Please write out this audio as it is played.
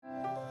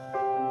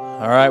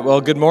All right, well,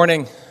 good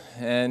morning,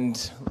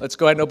 and let's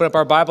go ahead and open up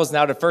our Bibles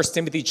now to 1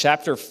 Timothy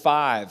chapter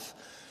 5.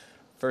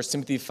 1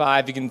 Timothy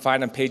 5, you can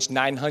find on page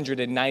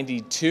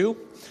 992.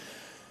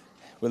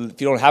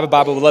 If you don't have a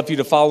Bible, we'd love for you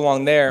to follow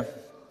along there.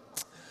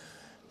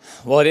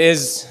 Well, it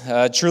is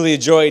truly a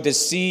joy to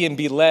see and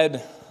be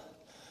led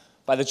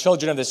by the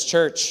children of this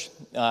church.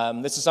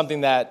 This is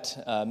something that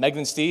Megan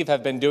and Steve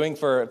have been doing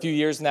for a few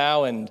years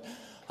now, and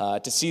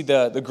to see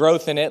the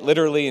growth in it,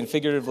 literally and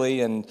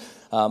figuratively, and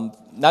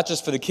not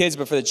just for the kids,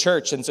 but for the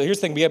church. And so here's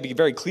the thing we have to be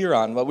very clear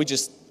on, what we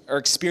just are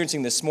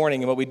experiencing this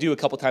morning and what we do a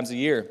couple times a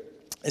year.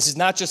 This is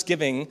not just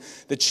giving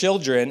the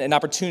children an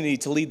opportunity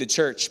to lead the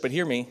church, but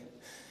hear me,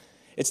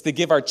 it's to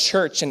give our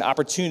church an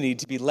opportunity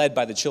to be led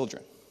by the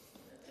children.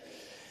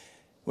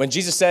 When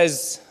Jesus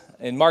says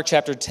in Mark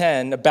chapter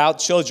 10 about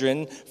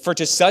children, "For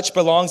to such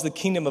belongs the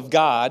kingdom of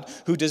God,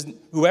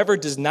 whoever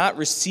does not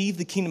receive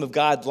the kingdom of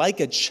God like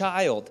a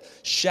child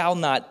shall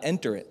not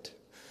enter it."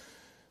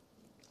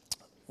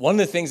 One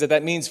of the things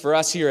that means for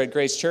us here at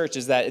Grace Church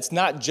is that it's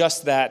not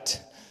just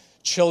that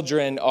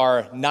children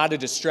are not a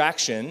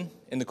distraction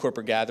in the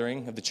corporate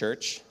gathering of the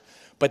church,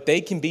 but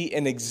they can be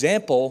an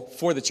example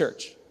for the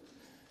church.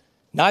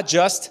 Not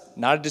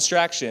a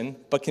distraction,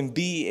 but can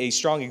be a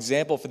strong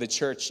example for the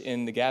church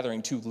in the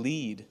gathering to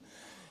lead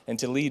and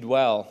to lead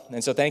well.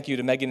 And so thank you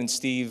to Megan and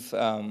Steve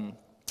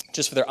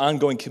just for their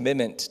ongoing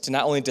commitment to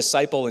not only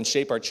disciple and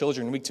shape our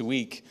children week to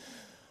week,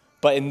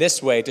 but in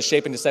this way to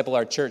shape and disciple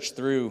our church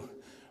through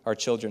our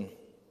children.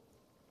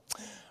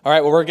 All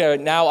right, well, we're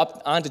going now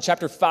up on to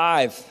chapter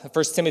 5 of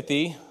 1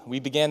 Timothy. We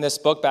began this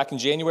book back in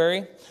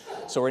January,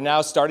 so we're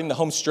now starting the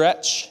home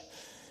stretch.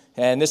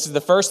 And this is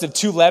the first of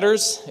two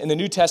letters in the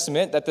New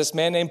Testament that this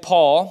man named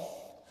Paul,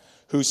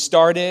 who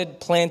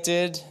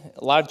planted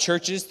a lot of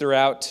churches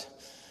throughout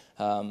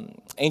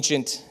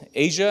ancient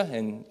Asia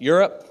and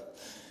Europe,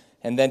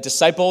 and then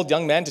discipled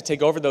young men to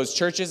take over those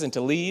churches and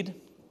to lead.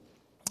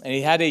 And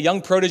he had a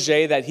young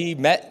protege that he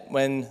met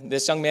when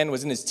this young man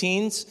was in his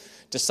teens,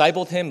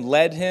 discipled him,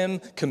 led him,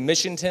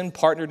 commissioned him,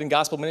 partnered in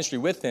gospel ministry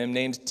with him,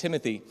 named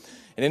Timothy.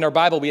 And in our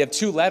Bible, we have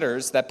two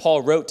letters that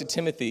Paul wrote to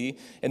Timothy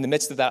in the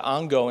midst of that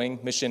ongoing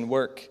mission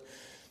work.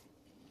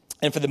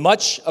 And for the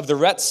much of the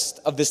rest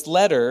of this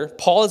letter,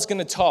 Paul is going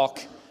to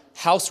talk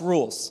house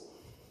rules.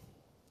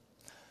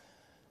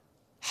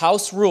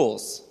 House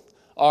rules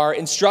are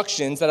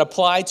instructions that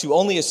apply to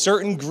only a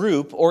certain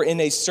group or in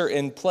a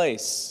certain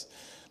place.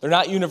 They're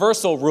not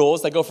universal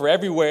rules that go for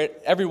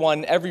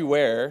everyone,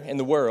 everywhere in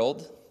the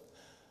world,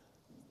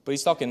 but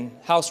he's talking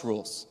house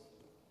rules.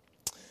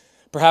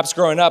 Perhaps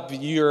growing up,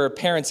 your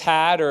parents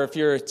had, or if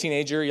you're a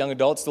teenager, young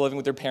adult still living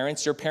with their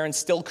parents, your parents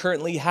still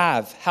currently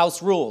have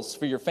house rules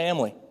for your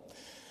family.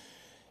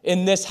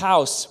 In this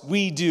house,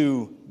 we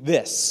do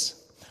this.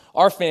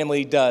 Our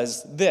family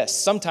does this.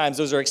 Sometimes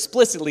those are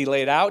explicitly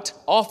laid out.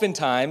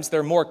 Oftentimes,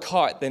 they're more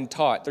caught than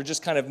taught. They're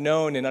just kind of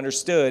known and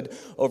understood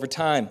over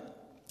time.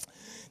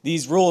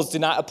 These rules do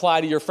not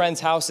apply to your friends'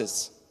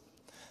 houses.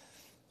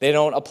 They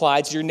don't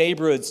apply to your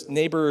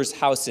neighbors'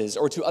 houses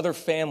or to other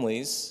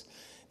families.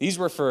 These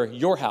were for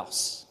your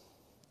house,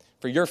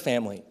 for your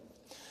family.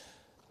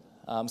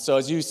 So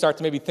as you start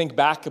to maybe think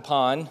back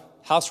upon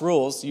house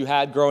rules you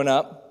had growing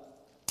up,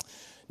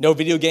 no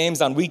video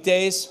games on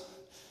weekdays.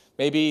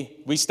 Maybe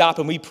we stop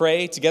and we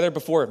pray together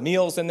before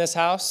meals in this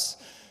house.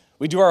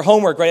 We do our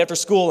homework right after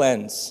school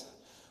ends.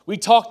 We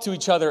talk to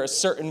each other a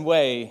certain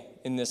way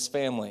in this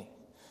family.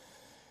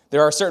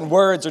 There are certain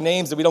words or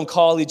names that we don't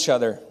call each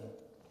other.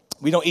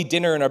 We don't eat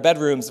dinner in our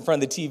bedrooms in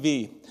front of the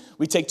TV.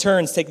 We take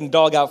turns taking the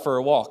dog out for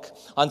a walk.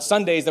 On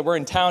Sundays that we're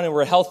in town and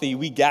we're healthy,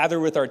 we gather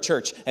with our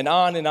church, and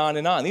on and on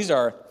and on. These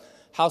are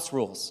house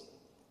rules.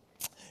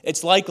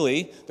 It's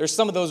likely there's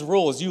some of those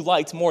rules you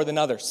liked more than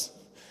others.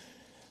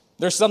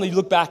 There's some that you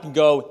look back and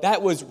go,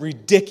 that was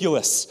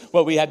ridiculous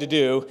what we had to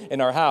do in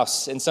our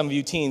house. And some of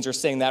you teens are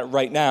saying that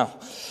right now.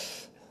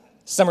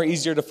 Some are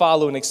easier to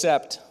follow and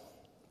accept.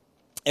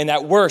 And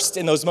at worst,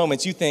 in those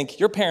moments, you think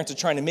your parents are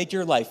trying to make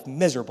your life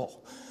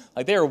miserable.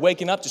 Like they are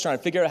waking up just trying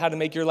to figure out how to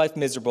make your life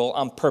miserable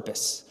on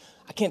purpose.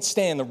 I can't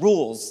stand the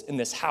rules in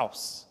this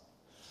house.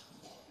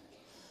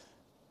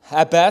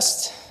 At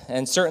best,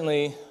 and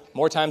certainly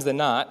more times than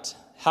not,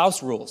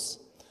 house rules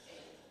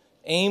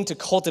aim to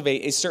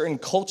cultivate a certain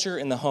culture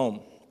in the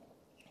home,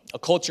 a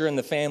culture in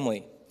the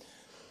family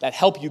that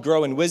help you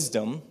grow in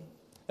wisdom,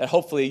 that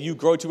hopefully you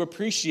grow to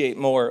appreciate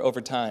more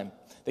over time.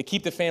 They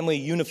keep the family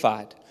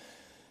unified,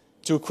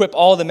 to equip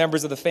all the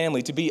members of the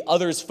family to be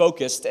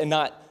others-focused and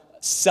not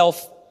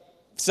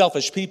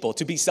selfish people,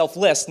 to be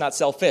selfless, not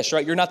selfish,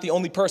 right? You're not the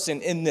only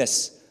person in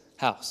this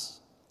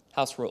house.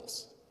 House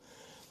rules.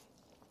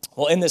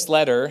 Well, in this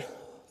letter,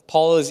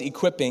 Paul is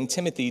equipping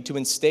Timothy to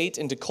instate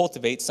and to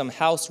cultivate some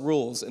house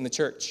rules in the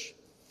church.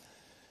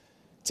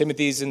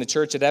 Timothy's in the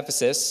church at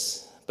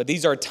Ephesus, but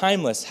these are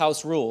timeless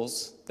house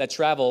rules that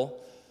travel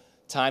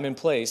time and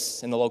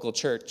place in the local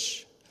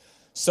church,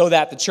 so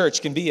that the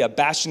church can be a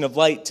bastion of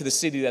light to the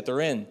city that they're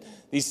in.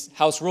 These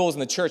house rules in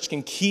the church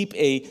can keep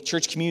a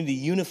church community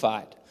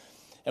unified.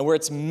 and where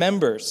its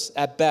members,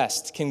 at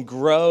best, can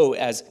grow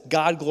as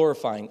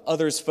God-glorifying,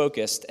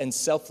 others-focused, and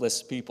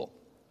selfless people.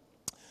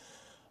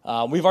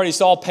 We've already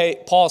saw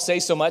Paul say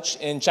so much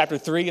in chapter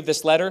 3 of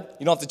this letter.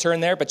 You don't have to turn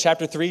there, but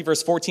chapter 3,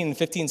 verse 14 and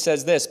 15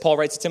 says this. Paul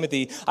writes to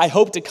Timothy, I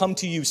hope to come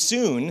to you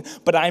soon,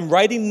 but I'm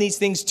writing these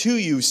things to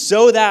you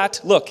so that,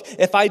 look,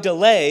 if I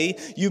delay,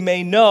 you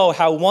may know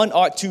how one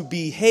ought to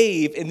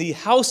behave in the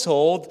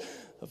household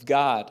of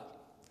God,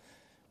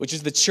 which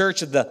is the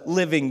church of the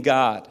living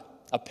God,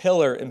 a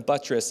pillar and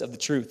buttress of the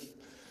truth.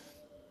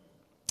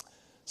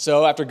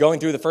 So after going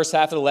through the first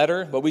half of the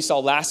letter, what we saw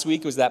last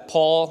week was that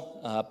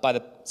Paul, by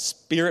the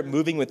Spirit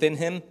moving within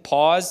him,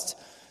 paused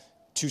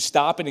to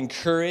stop and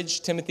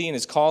encourage Timothy in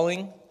his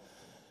calling.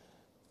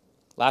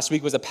 Last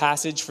week was a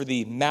passage for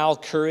the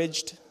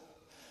malcouraged.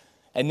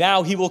 And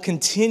now he will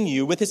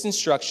continue with his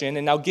instruction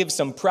and now give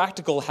some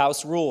practical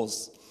house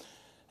rules.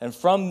 And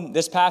from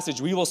this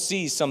passage, we will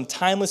see some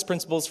timeless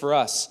principles for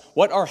us.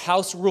 What are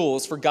house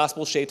rules for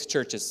gospel-shaped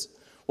churches?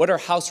 What are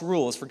house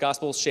rules for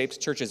gospel-shaped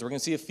churches? We're going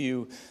to see a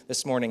few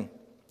this morning.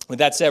 With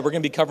that said, we're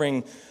going to be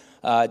covering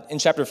in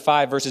chapter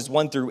 5, verses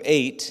 1 through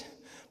 8,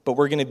 but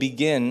we're going to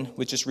begin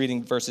with just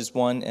reading verses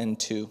 1 and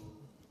 2.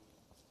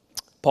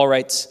 Paul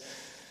writes,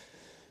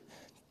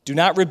 do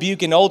not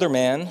rebuke an older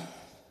man,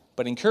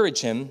 but encourage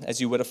him as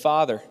you would a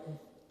father.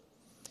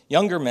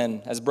 Younger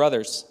men as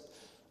brothers,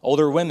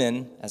 older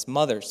women as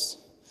mothers,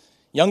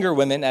 younger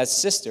women as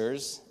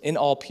sisters in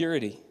all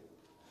purity.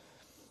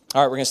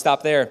 All right, we're going to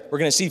stop there. We're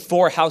going to see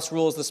 4 house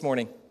rules this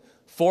morning.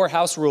 4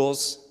 house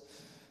rules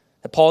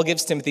that Paul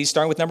gives Timothy,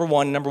 starting with number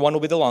 1. Number 1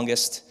 will be the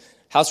longest.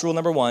 House rule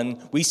number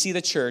 1, we see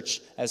the church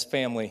as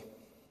family.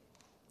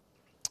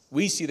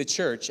 We see the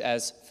church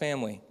as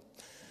family.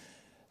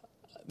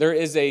 There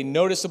is a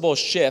noticeable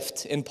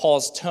shift in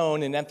Paul's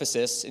tone and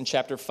emphasis in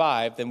chapter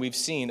 5 than we've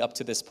seen up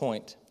to this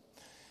point.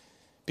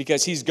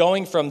 Because he's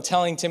going from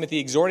telling Timothy,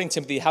 exhorting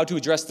Timothy how to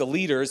address the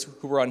leaders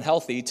who were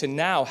unhealthy to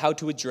now how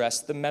to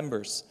address the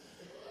members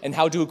and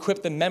how to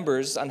equip the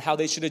members on how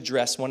they should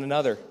address one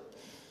another.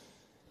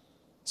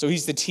 So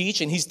he's to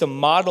teach and he's to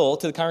model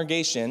to the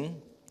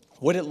congregation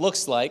what it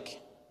looks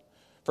like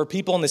for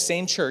people in the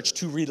same church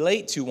to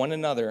relate to one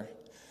another.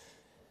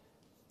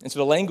 And so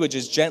the language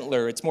is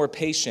gentler, it's more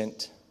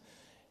patient.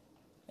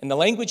 And the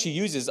language he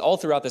uses all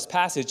throughout this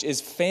passage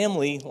is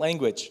family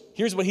language.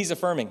 Here's what he's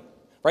affirming,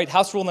 right?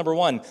 House rule number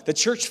 1, the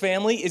church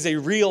family is a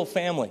real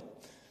family.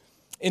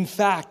 In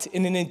fact,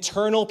 in an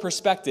eternal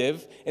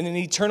perspective,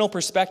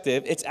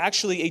 it's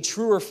actually a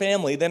truer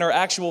family than our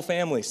actual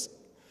families.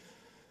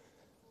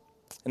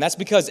 And that's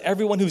because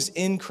everyone who's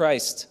in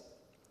Christ,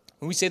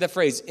 when we say that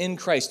phrase, in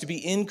Christ, to be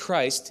in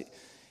Christ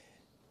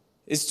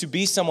is to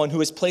be someone who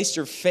has placed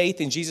your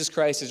faith in Jesus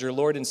Christ as your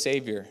Lord and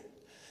Savior.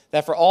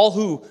 That for all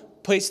who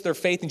place their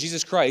faith in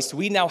Jesus Christ,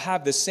 we now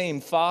have the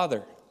same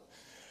Father.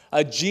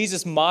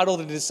 Jesus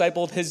modeled and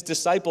discipled his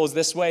disciples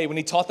this way when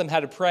he taught them how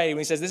to pray. When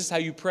he says, this is how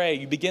you pray.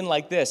 You begin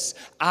like this.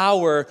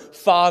 Our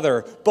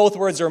Father. Both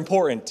words are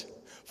important.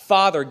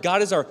 Father.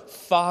 God is our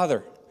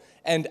Father.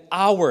 And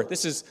our.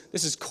 This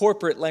is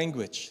corporate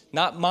language.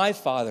 Not my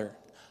Father.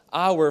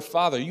 Our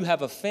Father. You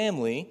have a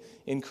family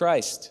in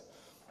Christ.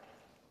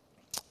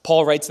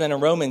 Paul writes then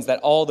in Romans that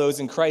all those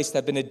in Christ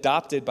have been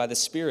adopted by the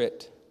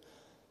Spirit.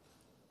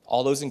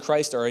 All those in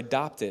Christ are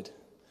adopted.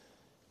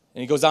 And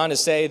he goes on to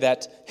say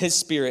that his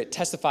Spirit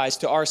testifies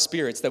to our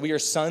spirits that we are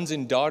sons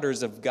and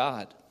daughters of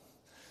God.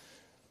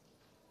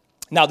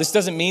 Now, this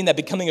doesn't mean that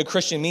becoming a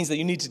Christian means that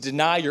you need to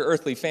deny your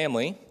earthly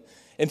family.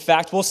 In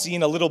fact, we'll see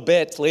in a little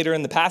bit later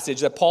in the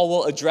passage that Paul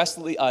will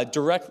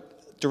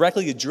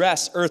directly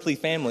address earthly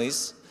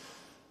families.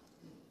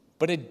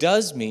 But it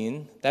does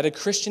mean that a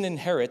Christian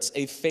inherits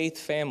a faith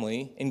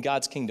family in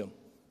God's kingdom,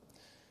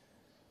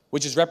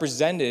 which is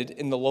represented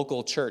in the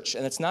local church.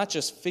 And it's not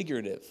just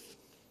figurative.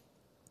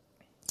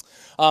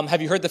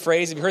 Have you heard this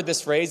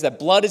phrase, that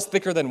blood is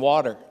thicker than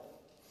water?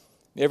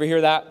 You ever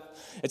hear that?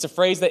 It's a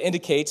phrase that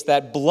indicates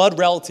that blood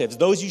relatives,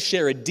 those you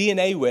share a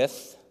DNA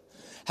with,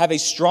 have a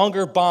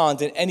stronger bond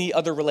than any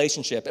other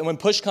relationship. And when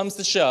push comes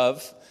to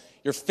shove,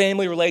 your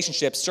family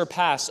relationships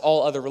surpass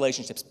all other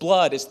relationships.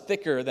 Blood is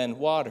thicker than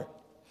water.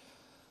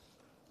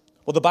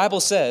 Well, the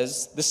Bible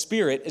says the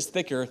Spirit is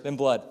thicker than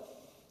blood.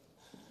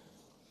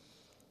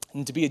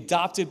 And to be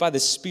adopted by the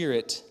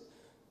Spirit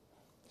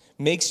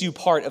makes you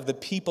part of the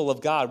people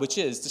of God, which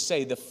is to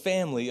say the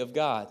family of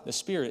God. The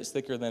Spirit is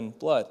thicker than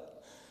blood.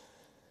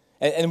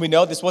 And we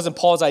know this wasn't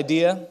Paul's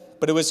idea,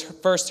 but it was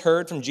first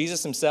heard from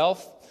Jesus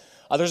himself.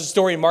 There's a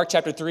story in Mark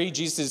chapter 3.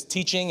 Jesus is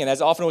teaching, and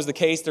as often was the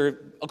case, a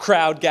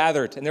crowd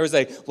gathered. And there was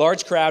a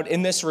large crowd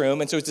in this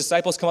room. And so his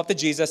disciples come up to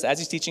Jesus as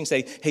he's teaching,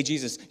 say, hey,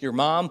 Jesus, your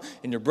mom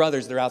and your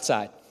brothers, they're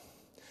outside.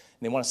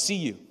 And they want to see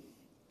you.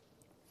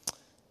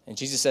 And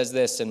Jesus says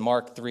this in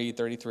Mark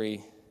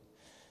 3:33.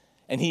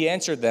 And he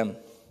answered them,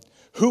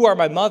 who are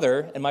my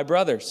mother and my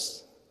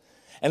brothers?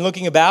 And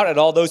looking about at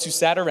all those who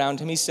sat around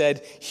him, he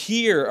said,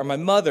 here are my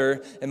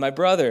mother and my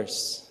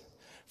brothers.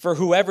 For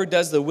whoever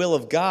does the will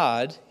of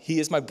God, he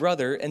is my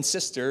brother and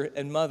sister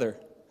and mother.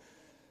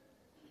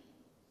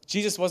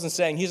 Jesus wasn't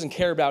saying he doesn't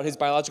care about his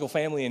biological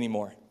family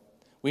anymore.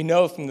 We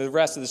know from the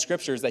rest of the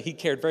scriptures that he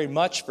cared very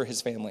much for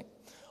his family,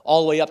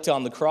 all the way up to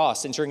on the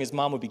cross, ensuring his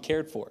mom would be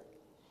cared for.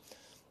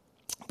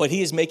 But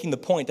he is making the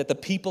point that the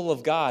people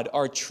of God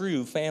are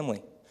true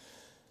family.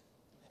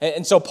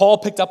 And so Paul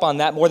picked up on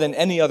that more than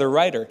any other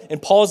writer. In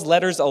Paul's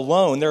letters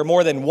alone, there are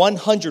more than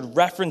 100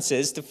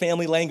 references to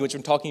family language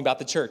when talking about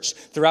the church.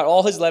 Throughout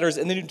all his letters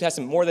in the New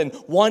Testament, more than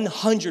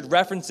 100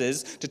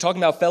 references to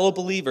talking about fellow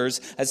believers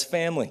as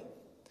family.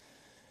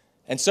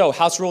 And so,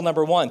 house rule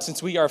number 1,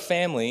 since we are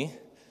family,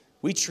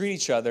 we treat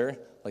each other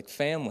like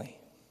family.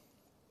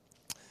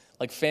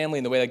 Like family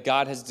in the way that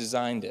God has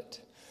designed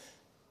it.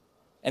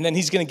 And then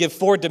he's going to give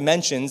 4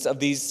 dimensions of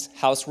these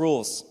house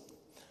rules.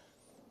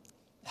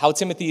 How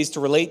Timothy is to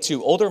relate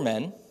to older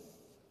men,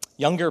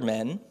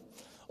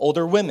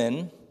 older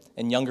women,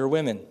 and younger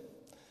women.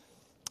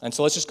 And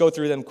so let's just go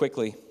through them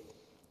quickly.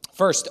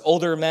 First,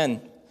 older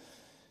men.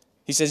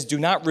 He says, do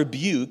not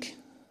rebuke,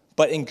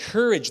 but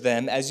encourage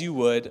them as you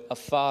would a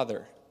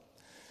father.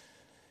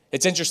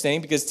 It's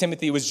interesting because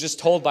Timothy was just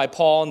told by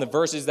Paul in the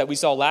verses that we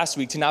saw last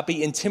week to not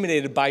be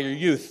intimidated by your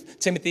youth.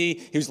 Timothy,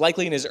 he was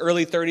likely in his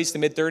early 30s to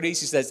mid-30s.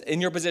 He says,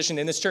 in your position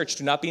in this church,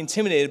 do not be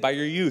intimidated by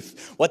your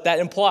youth. What that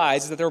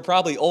implies is that there were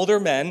probably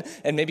older men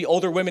and maybe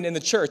older women in the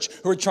church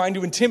who were trying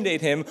to intimidate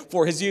him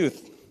for his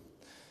youth.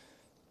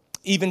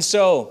 Even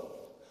so,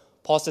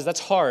 Paul says,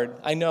 that's hard,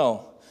 I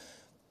know.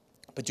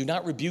 But do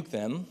not rebuke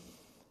them,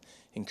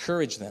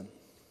 encourage them.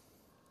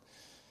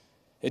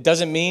 It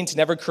doesn't mean to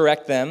never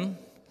correct them.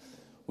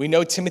 We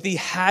know Timothy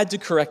had to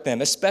correct them,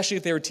 especially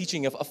if they were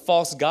teaching a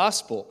false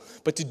gospel,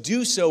 but to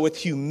do so with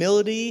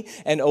humility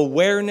and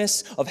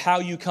awareness of how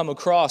you come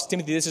across.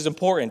 Timothy, this is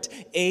important.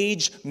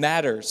 Age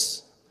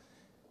matters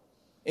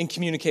in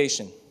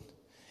communication.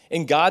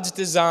 In God's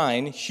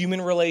design,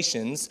 human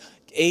relations,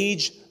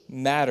 age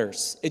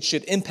matters. It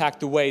should impact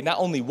the way, not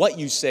only what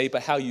you say,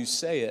 but how you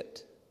say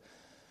it.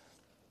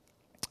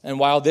 And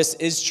while this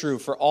is true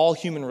for all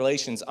human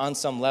relations on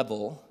some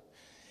level,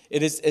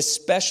 it is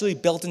especially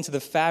built into the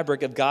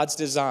fabric of God's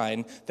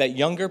design that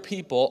younger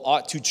people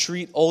ought to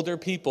treat older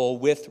people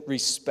with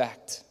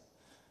respect.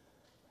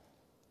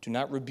 Do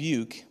not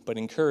rebuke, but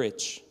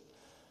encourage.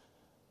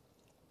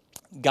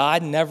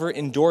 God never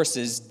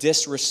endorses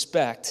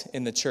disrespect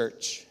in the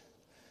church.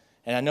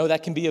 And I know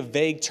that can be a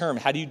vague term.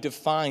 How do you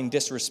define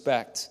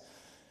disrespect?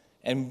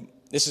 And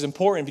this is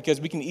important because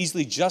we can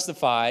easily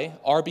justify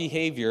our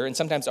behavior and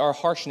sometimes our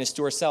harshness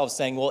to ourselves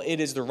saying, well, it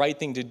is the right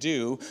thing to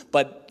do.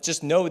 But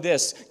just know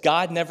this,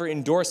 God never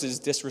endorses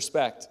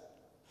disrespect,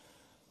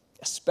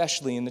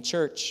 especially in the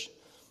church.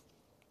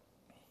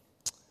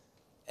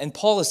 And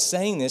Paul is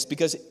saying this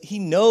because he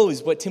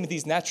knows what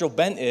Timothy's natural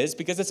bent is,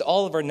 because it's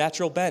all of our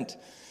natural bent.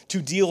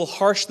 To deal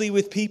harshly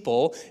with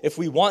people if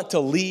we want to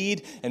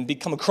lead and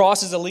come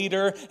across as a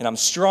leader, and I'm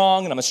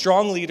strong, and I'm a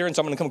strong leader, and so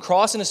I'm going to come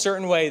across in a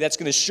certain way that's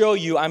going to show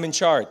you I'm in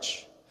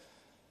charge.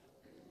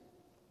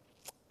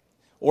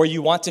 Or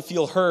you want to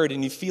feel heard,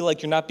 and you feel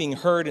like you're not being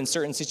heard in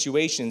certain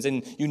situations,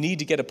 and you need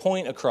to get a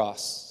point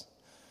across.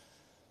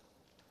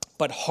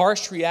 But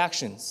harsh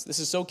reactions, this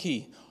is so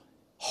key.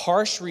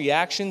 Harsh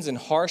reactions and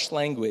harsh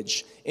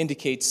language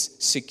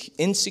indicates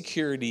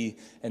insecurity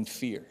and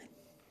fear.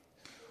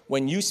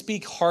 When you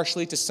speak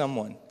harshly to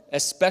someone,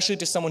 especially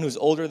to someone who's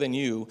older than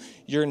you,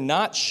 you're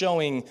not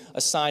showing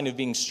a sign of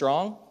being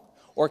strong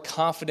or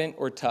confident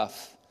or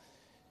tough.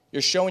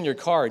 You're showing your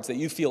cards that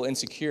you feel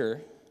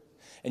insecure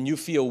and you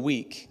feel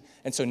weak.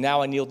 And so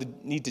now I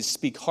need to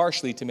speak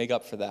harshly to make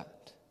up for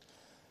that.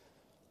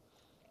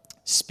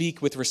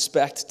 Speak with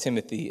respect,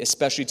 Timothy,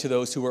 especially to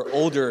those who are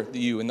older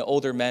than you and the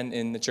older men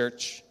in the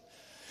church.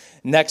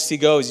 Next he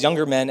goes,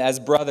 younger men as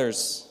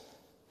brothers.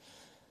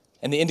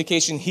 And the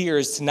indication here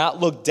is to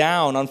not look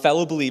down on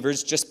fellow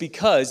believers just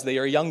because they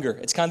are younger.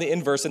 It's kind of the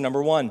inverse of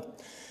number 1.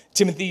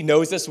 Timothy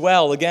knows this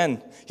well.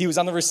 Again, he was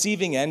on the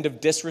receiving end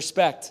of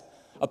disrespect,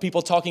 of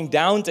people talking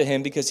down to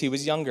him because he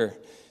was younger.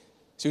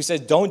 So he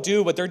says, don't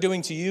do what they're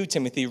doing to you,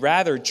 Timothy.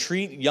 Rather,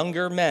 treat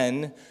younger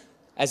men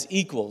as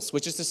equals,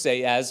 which is to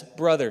say, as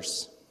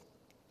brothers.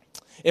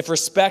 If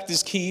respect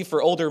is key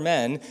for older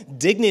men,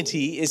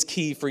 dignity is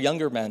key for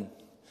younger men.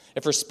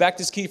 If respect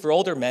is key for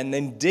older men,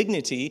 then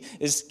dignity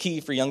is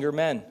key for younger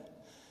men.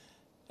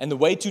 And the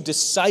way to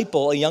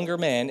disciple a younger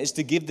man is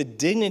to give the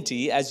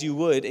dignity as you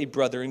would a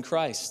brother in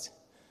Christ.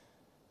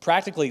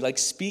 Practically, like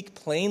speak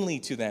plainly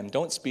to them.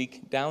 Don't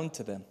speak down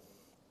to them.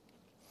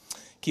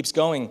 Keeps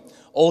going.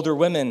 Older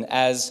women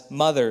as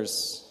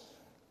mothers.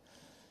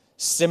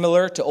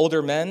 Similar to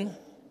older men,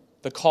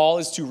 the call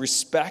is to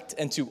respect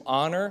and to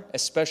honor,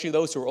 especially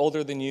those who are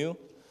older than you.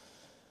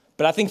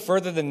 But I think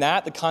further than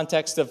that, the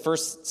context of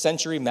first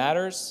century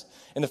matters.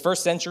 In the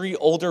first century,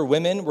 older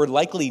women were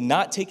likely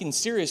not taken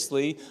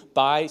seriously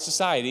by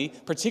society,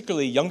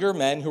 particularly younger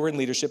men who were in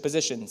leadership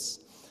positions.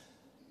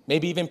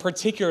 Maybe even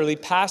particularly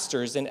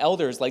pastors and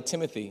elders like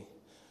Timothy,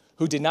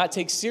 who did not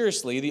take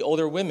seriously the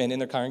older women in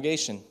their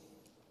congregation.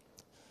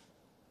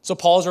 So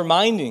Paul is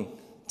reminding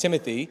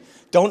Timothy,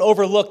 don't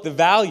overlook the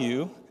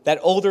value that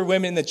older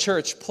women in the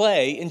church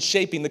play in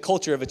shaping the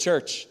culture of a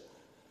church.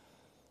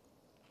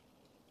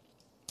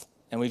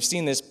 and we've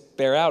seen this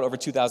bear out over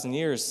 2,000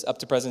 years up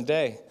to present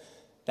day,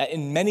 that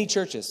in many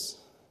churches,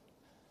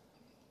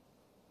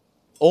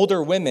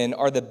 older women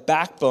are the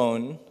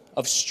backbone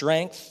of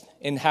strength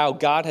in how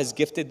God has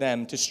gifted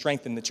them to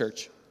strengthen the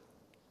church.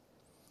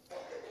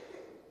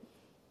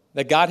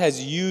 That God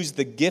has used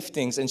the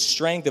giftings and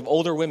strength of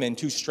older women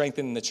to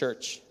strengthen the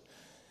church.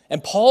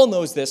 And Paul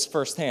knows this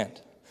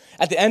firsthand.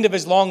 At the end of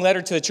his long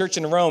letter to the church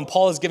in Rome,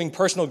 Paul is giving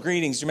personal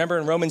greetings. Remember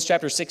in Romans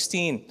chapter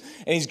 16,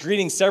 and he's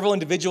greeting several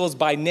individuals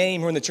by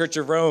name who are in the church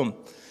of Rome.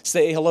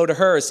 Say hello to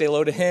her, say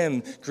hello to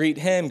him, greet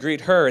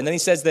her. And then he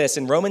says this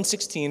in Romans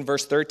 16,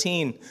 verse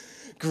 13,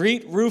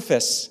 greet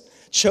Rufus,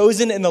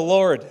 chosen in the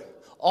Lord,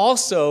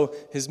 also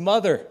his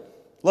mother,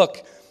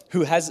 look,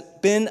 who has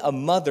been a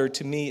mother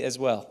to me as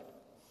well.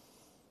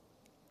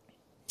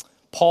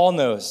 Paul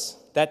knows,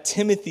 that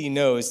Timothy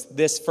knows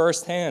this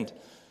firsthand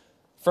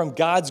from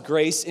God's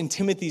grace in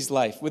Timothy's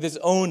life with his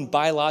own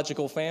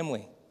biological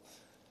family.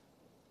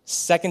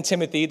 2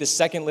 Timothy, the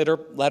second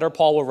letter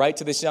Paul will write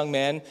to this young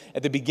man,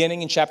 at the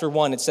beginning in chapter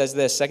 1, it says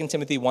this, 2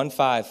 Timothy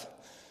 1:5.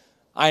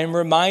 I am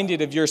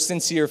reminded of your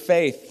sincere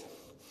faith,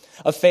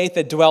 a faith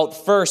that dwelt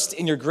first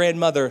in your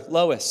grandmother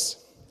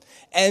Lois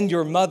and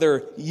your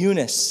mother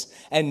Eunice,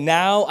 and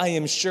now I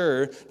am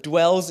sure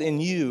dwells in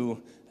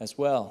you as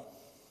well.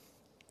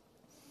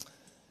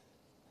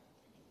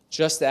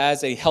 Just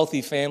as a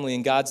healthy family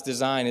in God's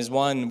design is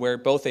one where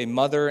both a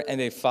mother and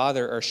a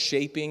father are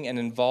shaping and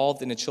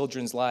involved in a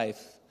children's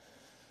life,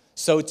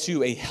 so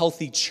too a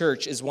healthy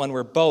church is one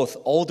where both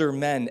older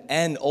men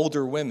and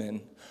older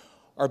women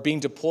are being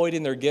deployed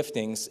in their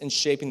giftings and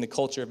shaping the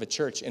culture of a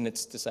church in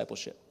its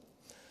discipleship.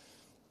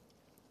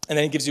 And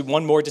then he gives you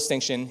one more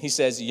distinction. He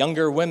says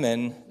younger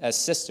women as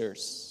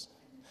sisters,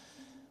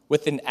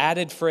 with an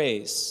added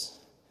phrase,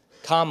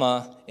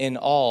 comma, in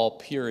all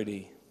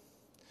purity.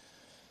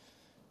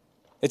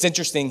 It's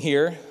interesting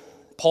here.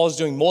 Paul is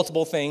doing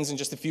multiple things in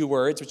just a few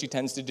words, which he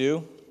tends to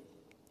do.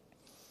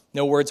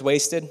 No words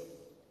wasted.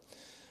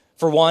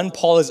 For one,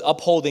 Paul is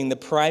upholding the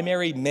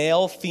primary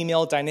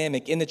male-female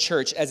dynamic in the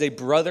church as a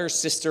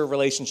brother-sister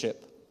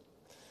relationship.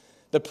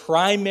 The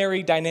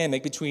primary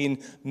dynamic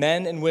between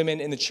men and women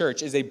in the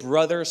church is a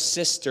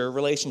brother-sister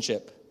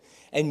relationship.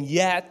 And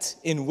yet,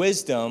 in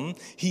wisdom,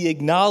 he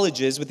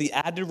acknowledges with the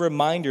added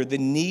reminder the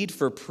need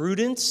for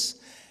prudence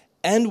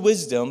and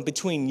wisdom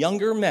between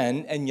younger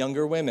men and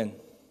younger women,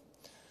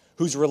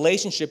 whose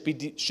relationship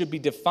should be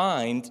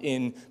defined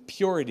in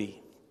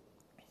purity.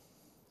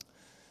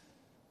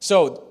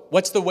 So,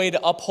 what's the way to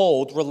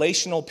uphold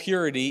relational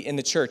purity in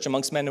the church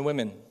amongst men and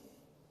women?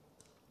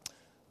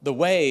 The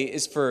way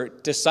is for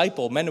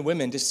men and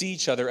women to see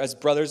each other as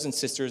brothers and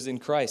sisters in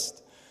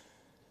Christ.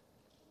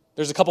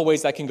 There's a couple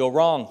ways that can go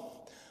wrong.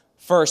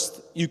 First,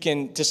 you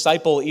can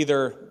disciple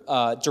either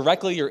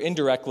directly or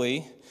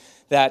indirectly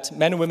that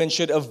men and women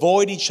should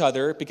avoid each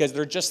other because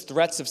they're just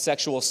threats of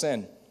sexual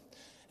sin.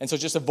 And so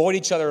just avoid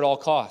each other at all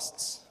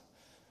costs.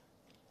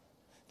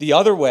 The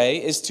other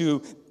way is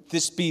to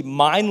just be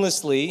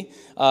mindlessly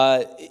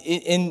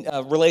in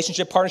a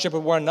relationship, partnership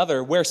with one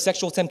another, where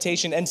sexual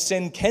temptation and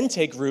sin can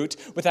take root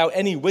without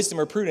any wisdom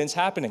or prudence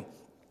happening.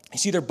 You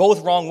see, they're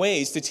both wrong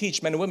ways to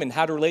teach men and women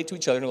how to relate to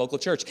each other in a local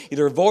church.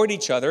 Either avoid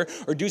each other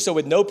or do so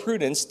with no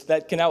prudence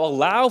that can now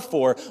allow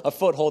for a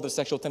foothold of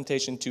sexual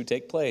temptation to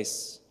take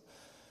place.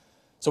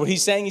 So what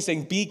he's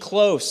saying be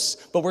close,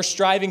 but we're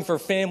striving for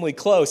family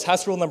close.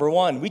 House rule number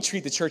 1, we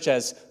treat the church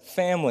as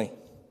family.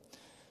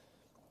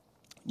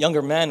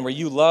 Younger men, where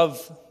you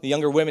love the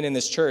younger women in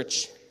this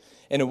church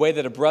in a way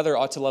that a brother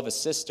ought to love a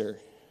sister,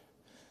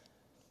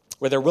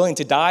 where they're willing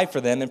to die for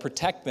them and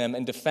protect them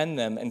and defend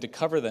them and to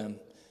cover them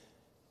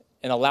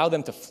and allow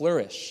them to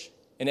flourish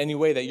in any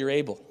way that you're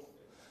able.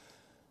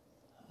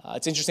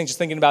 It's interesting just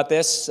thinking about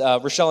this.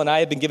 Rochelle and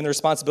I have been given the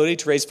responsibility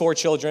to raise 4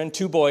 children,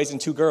 2 boys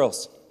and 2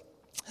 girls.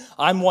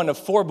 I'm one of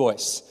 4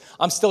 boys.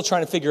 I'm still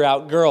trying to figure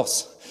out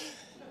girls.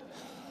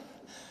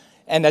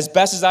 And as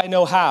best as I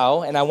know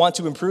how, and I want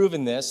to improve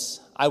in this,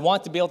 I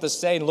want to be able to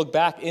say and look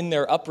back in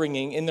their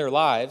upbringing, in their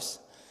lives,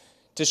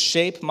 to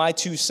shape my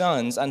 2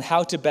 sons on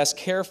how to best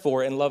care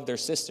for and love their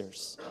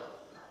sisters.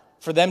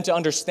 For them to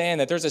understand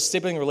that there's a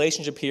sibling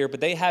relationship here, but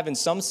they have in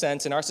some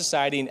sense in our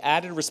society an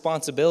added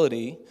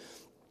responsibility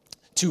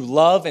to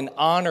love and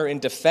honor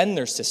and defend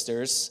their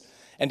sisters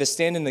and to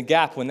stand in the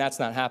gap when that's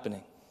not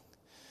happening.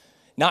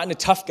 Not in a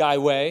tough guy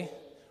way,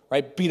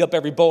 right? Beat up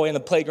every boy in the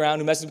playground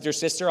who messes with your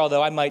sister,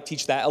 although I might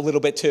teach that a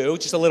little bit too,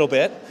 just a little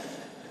bit.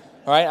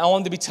 All right, I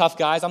want them to be tough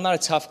guys. I'm not a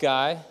tough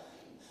guy.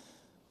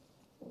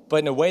 But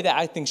in a way that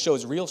I think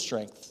shows real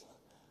strength,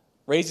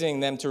 raising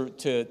them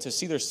to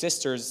see their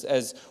sisters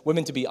as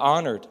women to be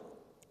honored,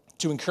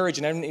 to encourage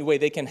in any way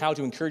they can how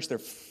to encourage their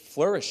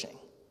flourishing.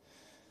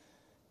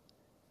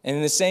 And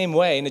in the same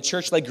way, in a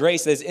church like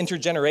Grace that is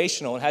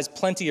intergenerational and has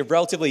plenty of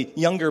relatively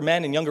younger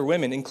men and younger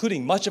women,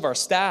 including much of our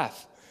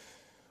staff,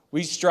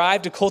 we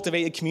strive to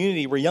cultivate a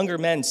community where younger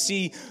men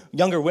see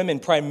younger women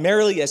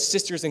primarily as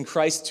sisters in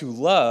Christ to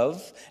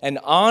love and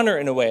honor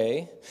in a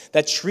way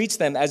that treats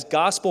them as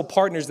gospel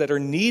partners that are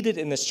needed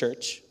in this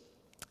church,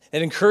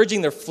 and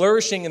encouraging their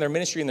flourishing in their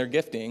ministry and their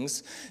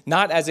giftings,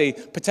 not as a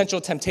potential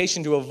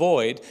temptation to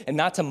avoid, and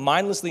not to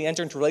mindlessly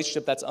enter into a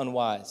relationship that's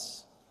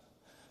unwise.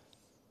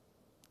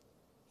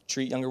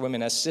 Treat younger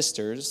women as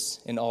sisters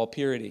in all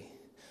purity.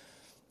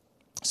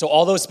 So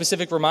all those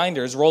specific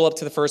reminders roll up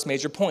to the first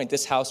major point,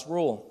 this house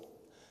rule.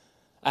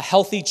 A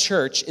healthy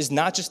church is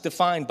not just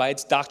defined by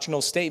its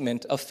doctrinal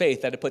statement of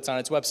faith that it puts on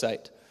its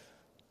website,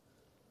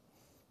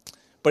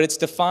 but it's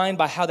defined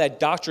by how that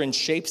doctrine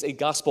shapes a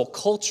gospel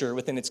culture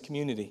within its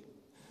community.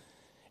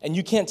 And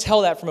you can't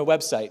tell that from a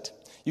website.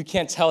 You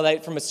can't tell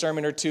that from a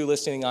sermon or two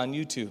listening on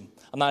YouTube.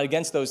 I'm not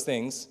against those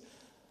things.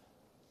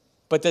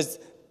 But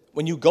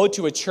when you go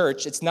to a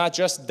church, it's not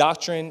just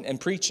doctrine and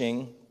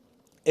preaching.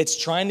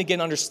 It's trying to get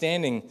an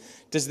understanding.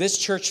 Does this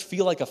church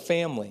feel like a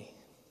family?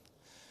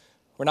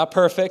 We're not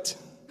perfect.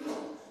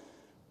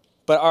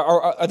 But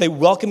are they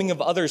welcoming of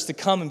others to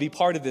come and be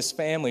part of this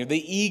family? Are they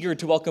eager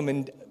to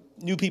welcome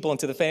new people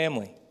into the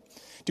family?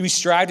 Do we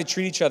strive to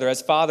treat each other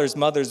as fathers,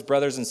 mothers,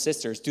 brothers, and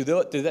sisters?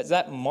 Does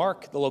that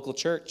mark the local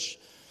church?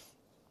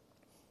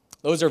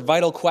 Those are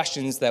vital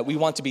questions that we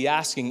want to be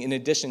asking in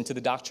addition to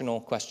the doctrinal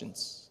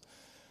questions.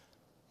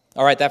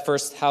 All right, that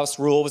first house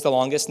rule was the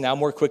longest. Now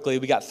more quickly,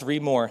 we got 3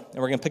 more. And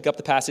we're going to pick up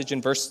the passage in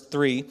verse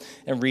 3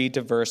 and read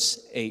to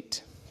verse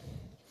 8.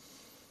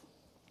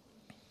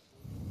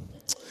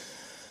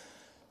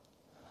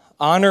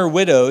 Honor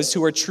widows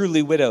who are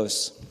truly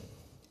widows.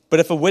 But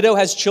if a widow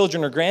has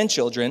children or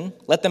grandchildren,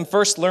 let them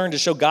first learn to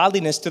show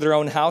godliness to their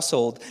own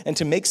household and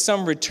to make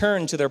some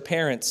return to their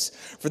parents,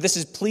 for this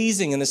is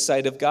pleasing in the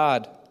sight of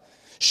God.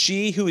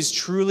 She who is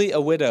truly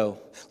a widow,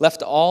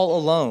 left all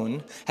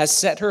alone, has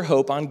set her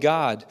hope on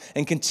God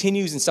and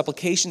continues in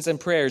supplications and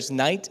prayers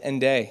night and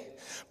day.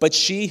 But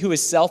she who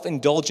is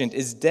self-indulgent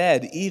is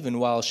dead even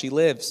while she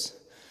lives.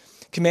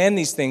 Command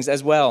these things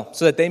as well,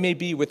 so that they may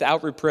be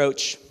without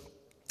reproach.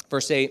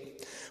 Verse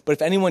 8, but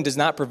if anyone does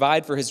not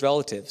provide for his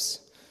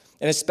relatives,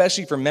 and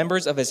especially for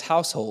members of his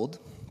household,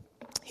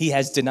 he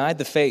has denied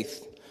the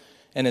faith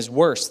and is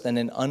worse than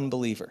an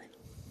unbeliever.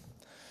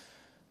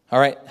 All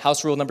right,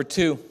 house rule number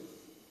 2.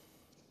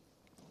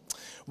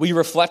 We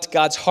reflect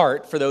God's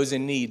heart for those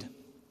in need.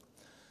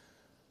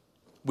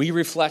 We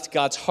reflect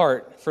God's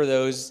heart for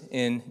those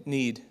in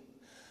need.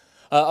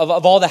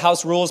 Of all the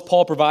house rules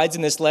Paul provides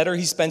in this letter,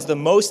 he spends the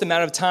most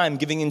amount of time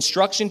giving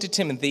instruction to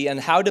Timothy on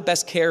how to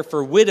best care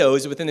for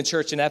widows within the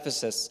church in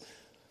Ephesus.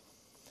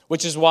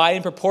 Which is why,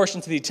 in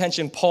proportion to the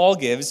attention Paul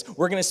gives,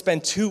 we're going to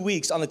spend 2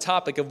 weeks on the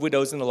topic of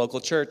widows in the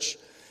local church,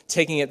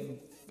 taking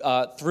it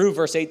through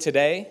verse 8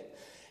 today,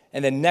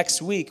 and then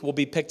next week will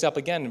be picked up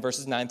again in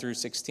verses 9 through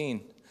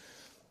 16.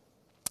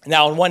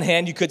 Now, on one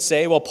hand, you could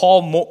say, well,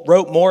 Paul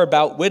wrote more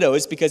about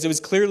widows because it was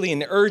clearly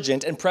an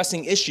urgent and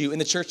pressing issue in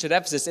the church at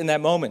Ephesus in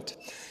that moment.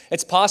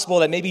 It's possible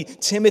that maybe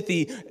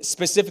Timothy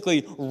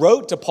specifically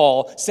wrote to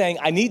Paul saying,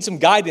 I need some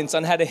guidance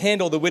on how to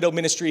handle the widow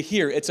ministry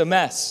here. It's a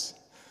mess.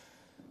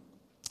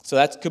 So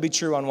that could be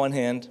true on one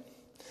hand.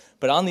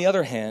 But on the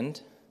other hand,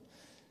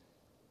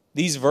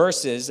 these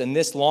verses and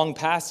this long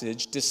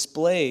passage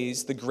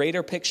displays the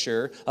greater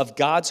picture of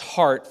God's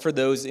heart for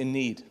those in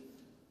need,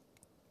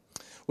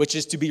 which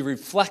is to be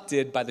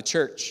reflected by the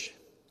church.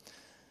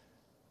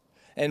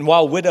 And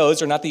while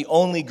widows are not the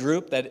only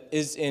group that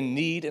is in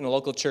need in a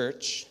local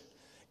church,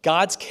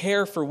 God's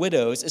care for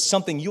widows is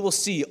something you will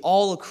see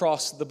all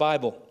across the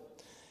Bible,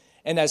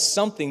 and as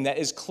something that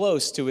is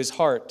close to his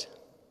heart.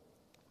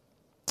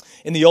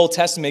 In the Old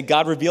Testament,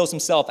 God reveals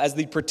himself as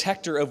the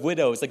protector of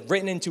widows, like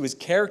written into his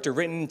character,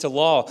 written into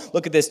law.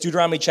 Look at this,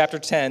 Deuteronomy chapter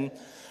 10,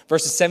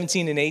 verses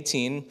 17 and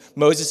 18.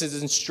 Moses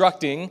is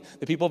instructing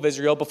the people of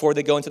Israel before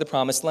they go into the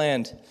promised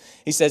land.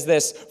 He says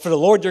this, for the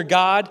Lord your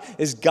God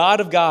is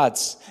God of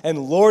gods and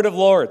Lord of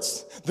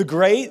lords, the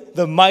great,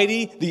 the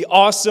mighty, the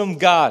awesome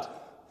God.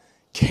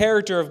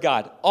 Character of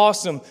God,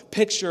 awesome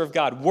picture of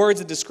God, words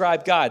that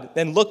describe God.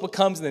 Then look what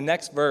comes in the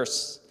next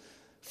verse,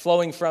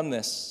 flowing from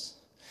this.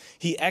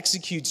 He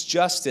executes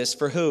justice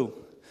for who?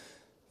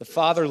 The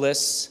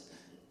fatherless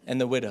and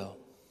the widow.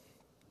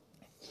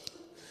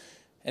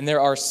 And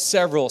there are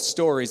several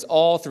stories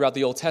all throughout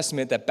the Old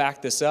Testament that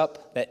back this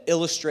up, that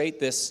illustrate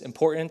this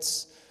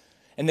importance.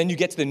 And then you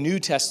get to the New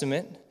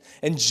Testament,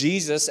 and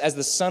Jesus, as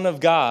the Son of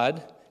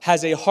God,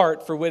 has a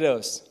heart for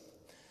widows.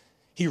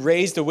 He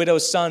raised a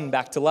widow's son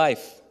back to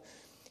life.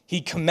 He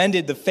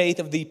commended the faith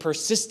of the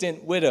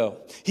persistent widow.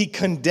 He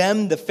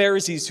condemned the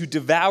Pharisees who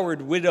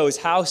devoured widows'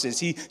 houses.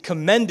 He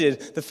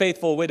commended the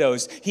faithful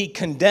widows. He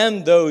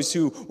condemned those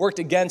who worked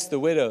against the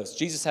widows.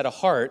 Jesus had a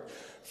heart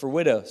for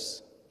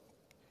widows.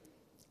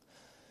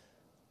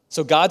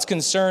 So God's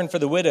concern for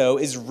the widow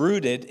is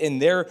rooted in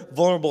their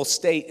vulnerable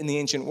state in the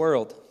ancient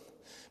world.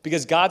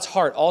 Because God's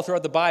heart all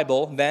throughout the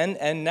Bible, then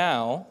and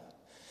now,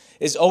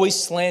 is always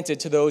slanted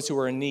to those who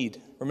are in need.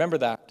 Remember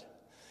that.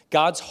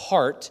 God's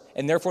heart,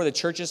 and therefore the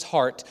church's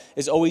heart,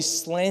 is always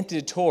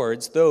slanted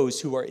towards those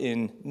who are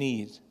in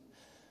need.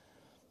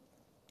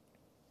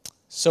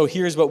 So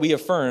here's what we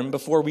affirm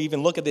before we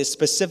even look at the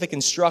specific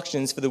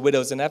instructions for the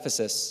widows in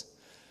Ephesus.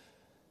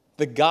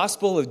 The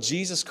gospel of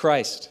Jesus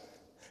Christ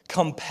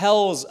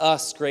compels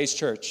us, Grace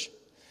Church,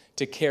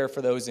 to care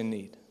for those in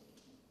need.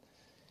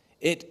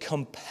 It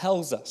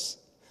compels us,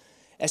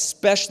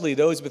 especially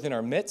those within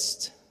our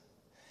midst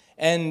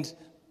and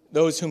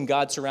those whom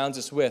God surrounds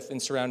us with in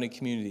surrounding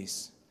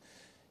communities.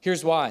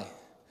 Here's why.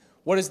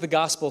 What does the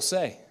gospel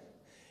say?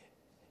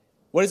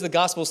 What does the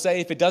gospel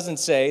say if it doesn't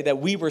say that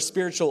we were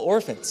spiritual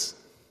orphans?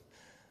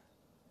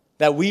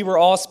 That we were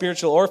all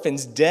spiritual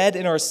orphans, dead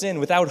in our sin,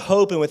 without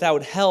hope and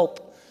without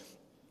help.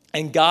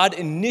 And God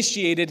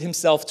initiated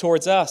himself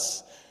towards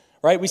us.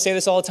 Right? We say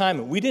this all the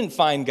time. We didn't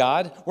find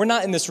God. We're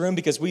not in this room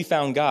because we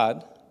found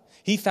God.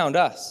 He found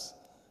us.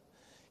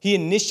 He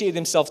initiated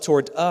himself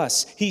toward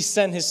us. He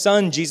sent his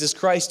son, Jesus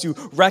Christ, to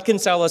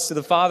reconcile us to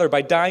the Father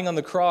by dying on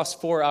the cross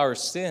for our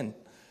sin.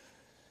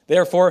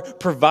 Therefore,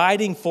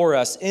 providing for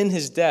us in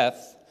his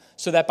death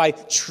so that by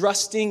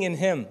trusting in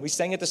him, we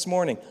sang it this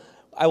morning,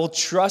 I will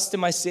trust in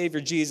my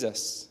Savior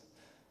Jesus,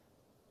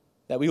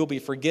 that we will be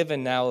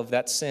forgiven now of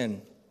that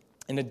sin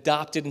and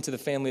adopted into the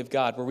family of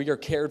God where we are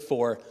cared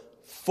for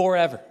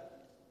forever.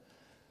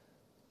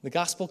 The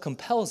gospel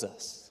compels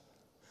us.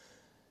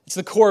 It's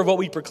the core of what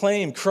we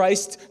proclaim,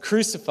 Christ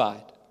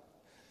crucified,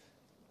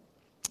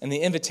 and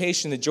the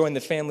invitation to join the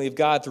family of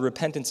God through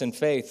repentance and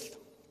faith.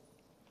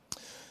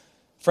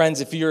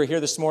 Friends, if you're here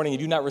this morning, if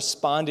you've not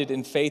responded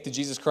in faith to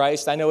Jesus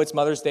Christ, I know it's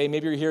Mother's Day.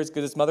 Maybe you're here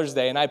because it's Mother's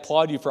Day, and I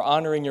applaud you for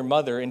honoring your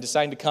mother and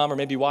deciding to come or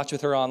maybe watch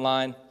with her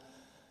online.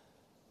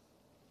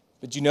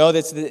 But you know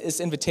that this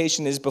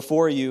invitation is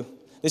before you.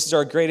 This is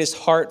our greatest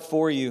heart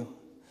for you,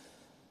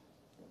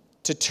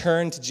 to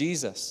turn to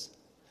Jesus,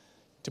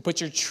 to put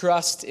your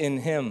trust in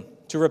him,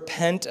 to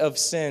repent of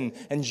sin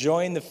and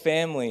join the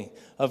family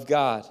of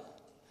God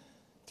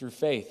through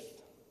faith.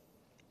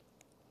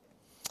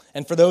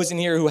 And for those in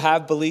here who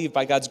have believed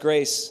by God's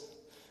grace,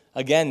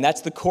 again,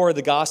 that's the core of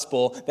the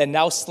gospel that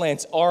now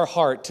slants our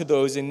heart to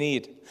those in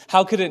need.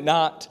 How could it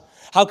not?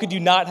 How could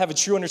you not have a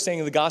true understanding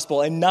of the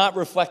gospel and not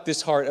reflect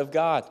this heart of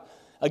God?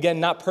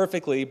 Again, not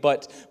perfectly,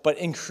 but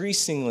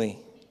increasingly.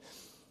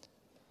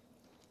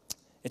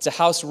 It's a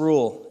house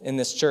rule in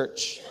this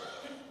church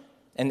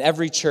and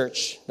every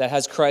church that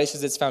has Christ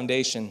as its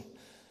foundation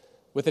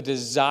with a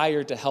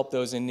desire to help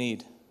those in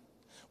need,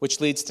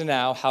 which leads to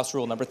now house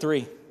rule number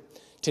 3.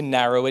 To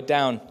narrow it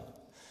down.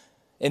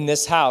 In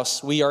this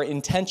house, we are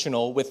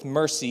intentional with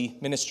mercy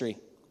ministry.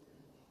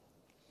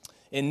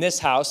 In this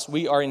house,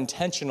 we are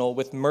intentional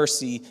with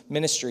mercy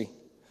ministry.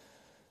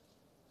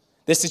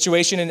 This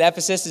situation in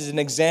Ephesus is an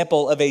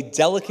example of a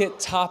delicate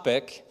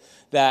topic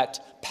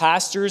that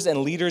pastors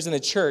and leaders in the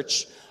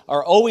church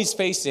are always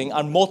facing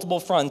on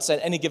multiple fronts at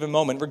any given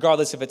moment,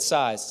 regardless of its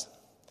size.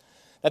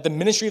 That the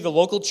ministry of the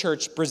local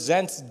church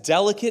presents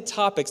delicate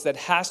topics that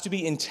has to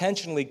be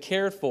intentionally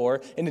cared for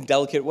in a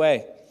delicate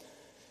way.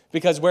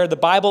 Because where the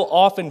Bible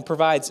often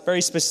provides very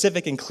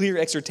specific and clear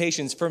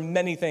exhortations for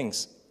many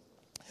things,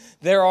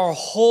 there are a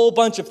whole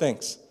bunch of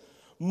things,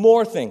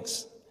 more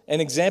things,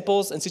 and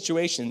examples and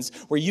situations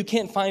where you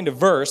can't find a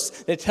verse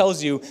that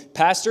tells you,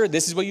 Pastor,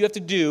 this is what you have to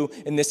do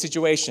in this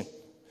situation.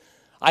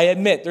 I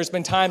admit there's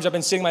been times I've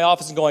been sitting in my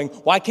office and going,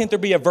 why can't there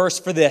be a verse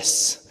for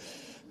this?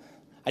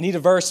 I need a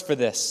verse for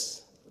this.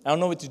 I don't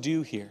know what to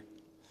do here.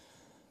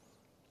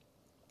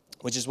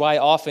 Which is why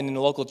often in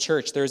the local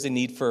church there's a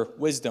need for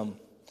wisdom.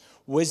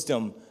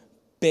 Wisdom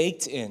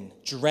baked in,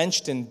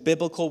 drenched in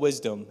biblical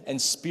wisdom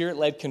and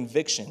spirit-led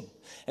conviction,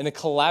 and a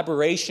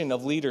collaboration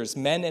of leaders,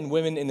 men and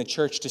women in the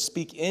church, to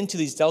speak into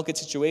these delicate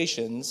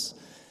situations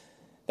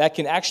that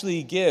can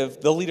actually give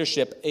the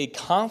leadership a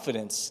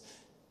confidence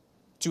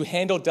to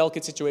handle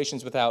delicate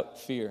situations without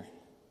fear.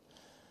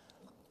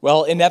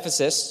 Well, in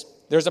Ephesus,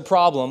 there's a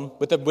problem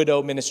with the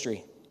widow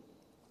ministry.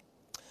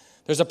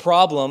 There's a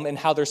problem in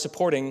how they're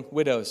supporting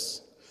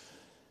widows.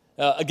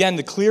 Again,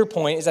 the clear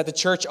point is that the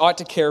church ought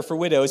to care for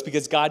widows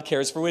because God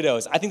cares for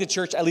widows. I think the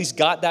church at least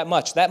got that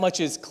much. That much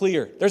is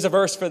clear. There's a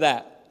verse for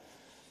that.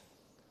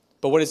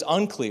 But what is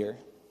unclear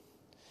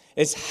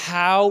is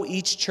how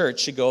each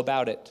church should go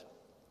about it,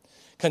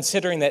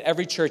 considering that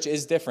every church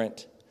is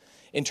different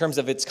in terms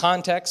of its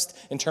context,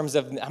 in terms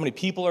of how many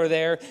people are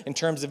there, in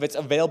terms of its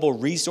available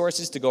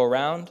resources to go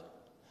around.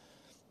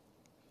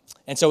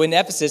 And so in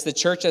Ephesus, the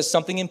church has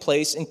something in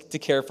place to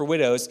care for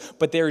widows,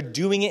 but they're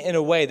doing it in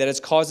a way that is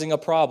causing a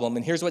problem.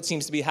 And here's what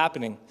seems to be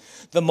happening.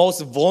 The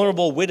most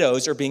vulnerable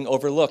widows are being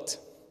overlooked,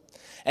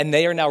 and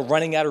they are now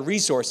running out of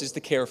resources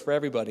to care for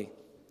everybody.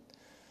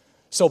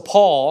 So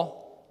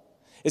Paul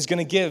is going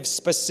to give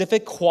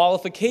specific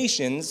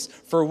qualifications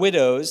for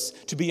widows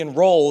to be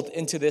enrolled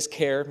into this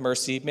care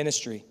mercy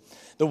ministry.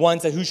 The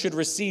ones who should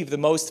receive the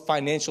most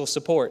financial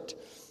support.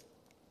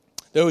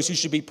 Those who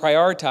should be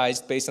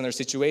prioritized based on their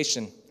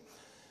situation.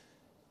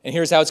 And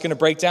here's how it's going to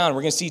break down.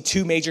 We're going to see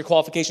 2 major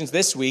qualifications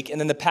this week, and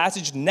then the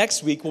passage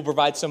next week will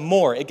provide some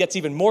more. It gets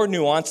even more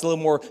nuanced, a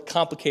little more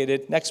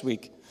complicated next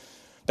week.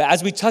 But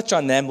as we touch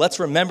on them, let's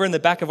remember in the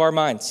back of our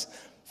minds,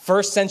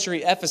 first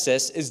century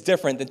Ephesus is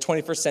different than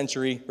 21st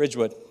century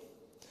Ridgewood.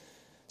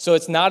 So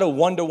it's not a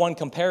one-to-one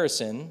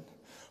comparison,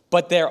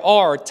 But there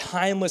are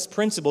timeless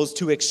principles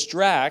to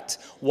extract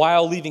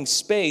while leaving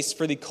space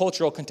for the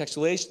cultural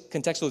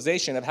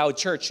contextualization of how a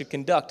church should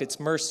conduct its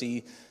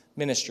mercy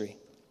ministry.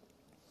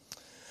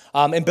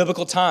 In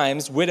biblical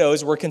times,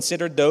 widows were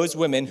considered those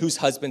women whose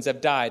husbands have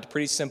died.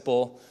 Pretty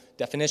simple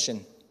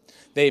definition.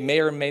 They may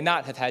or may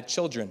not have had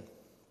children.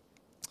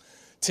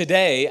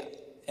 Today,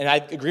 and I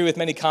agree with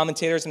many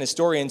commentators and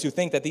historians who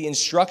think that the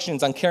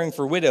instructions on caring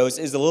for widows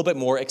is a little bit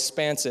more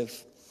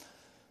expansive.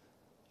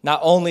 Not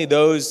only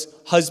those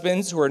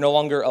husbands who are no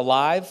longer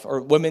alive,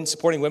 or women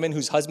supporting women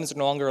whose husbands are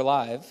no longer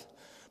alive,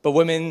 but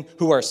women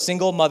who are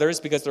single mothers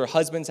because their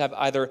husbands have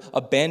either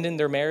abandoned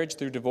their marriage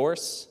through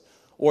divorce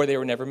or they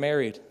were never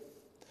married.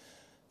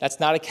 That's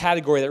not a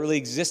category that really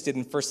existed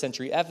in first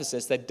century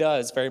Ephesus that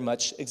does very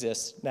much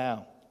exist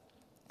now.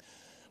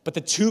 But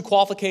the two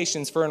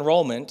qualifications for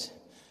enrollment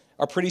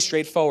are pretty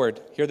straightforward.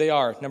 Here they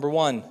are. Number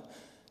one,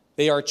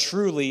 they are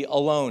truly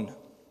alone.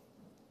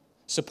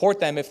 Support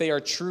them if they are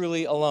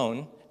truly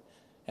alone.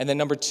 And then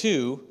number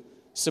two,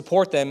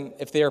 support them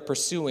if they are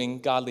pursuing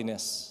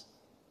godliness.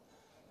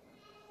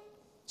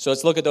 So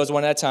let's look at those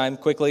one at a time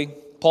quickly.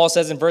 Paul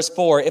says in verse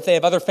 4, if they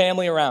have other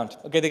family around,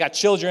 okay, they got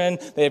children,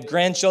 they have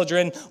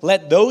grandchildren,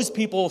 let those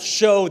people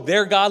show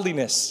their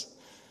godliness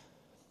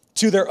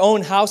to their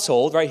own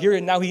household. Right here,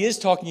 now he is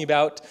talking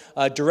about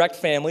direct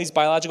families,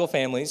 biological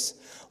families.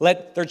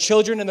 Let their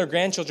children and their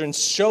grandchildren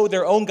show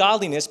their own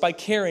godliness by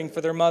caring for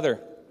their mother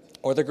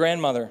or their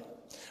grandmother,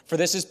 for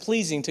this is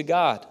pleasing to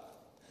God.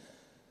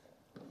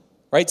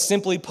 Right?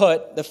 Simply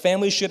put, the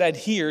family should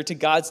adhere to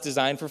God's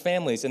design for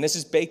families. And this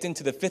is baked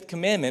into the fifth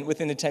commandment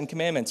within the 10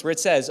 commandments, where it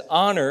says,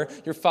 honor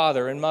your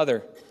father and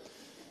mother.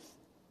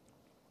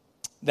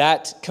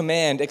 That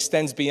command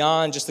extends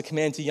beyond just the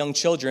command to young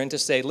children to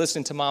say,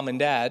 listen to mom and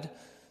dad.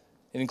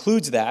 It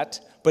includes that,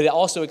 but it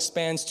also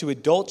expands to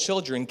adult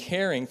children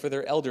caring for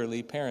their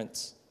elderly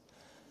parents.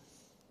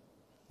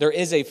 There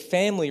is a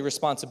family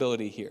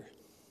responsibility here.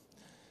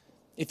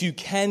 If you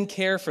can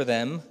care for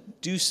them,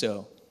 do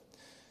so.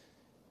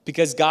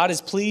 Because God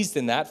is pleased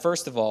in that,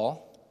 first of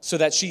all, so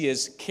that she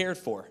is cared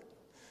for.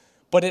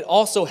 But it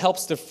also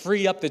helps to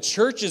free up the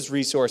church's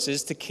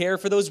resources to care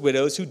for those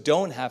widows who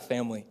don't have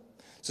family.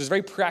 So there's a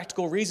very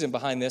practical reason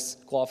behind this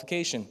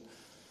qualification.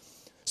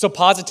 So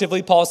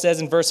positively, Paul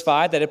says in verse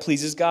 5 that it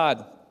pleases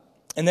God.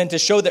 And then to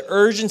show the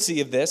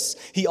urgency of this,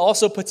 he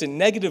also puts it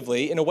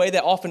negatively in a way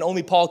that often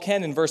only Paul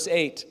can in verse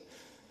 8.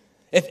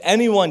 If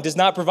anyone does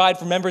not provide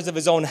for members of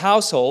his own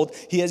household,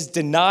 he has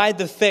denied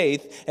the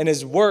faith and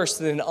is worse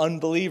than an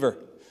unbeliever.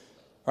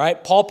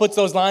 Right? Paul puts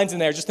those lines in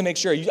there just to make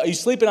sure. Are you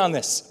sleeping on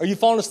this? Are you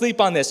falling asleep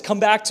on this? Come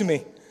back to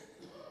me.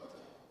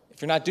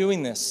 If you're not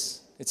doing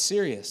this, it's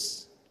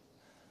serious.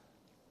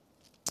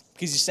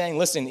 Because he's saying,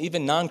 listen,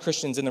 even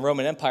non-Christians in the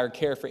Roman Empire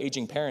care for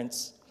aging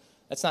parents.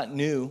 That's not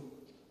new.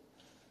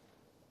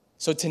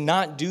 So to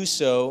not do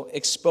so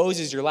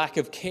exposes your lack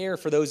of care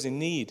for those in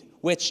need,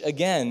 which,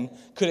 again,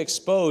 could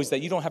expose that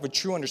you don't have a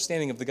true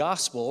understanding of the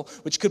gospel,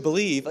 which could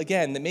believe,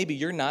 again, that maybe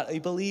you're not a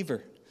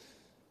believer.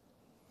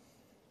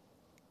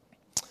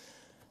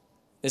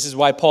 This is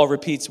why Paul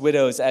repeats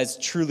widows as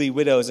truly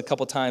widows a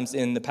couple times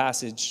in the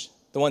passage.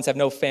 The ones who have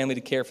no family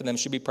to care for them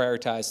should be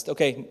prioritized.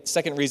 Okay,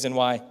 second reason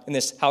why in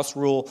this house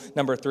rule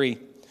number 3.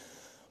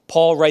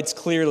 Paul writes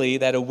clearly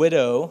that a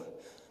widow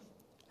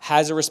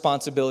has a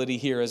responsibility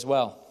here as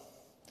well.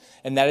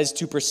 And that is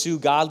to pursue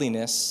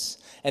godliness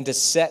and to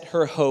set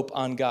her hope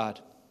on God.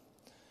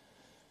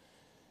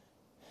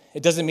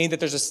 It doesn't mean that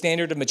there's a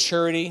standard of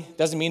maturity. It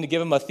doesn't mean to give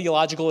them a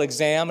theological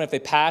exam, and if they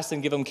pass,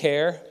 then give them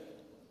care.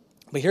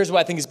 But here's what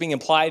I think is being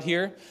implied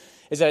here,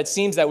 is that it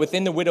seems that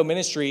within the widow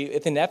ministry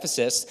within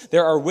Ephesus,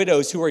 there are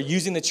widows who are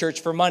using the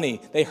church for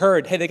money. They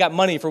heard, hey, they got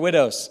money for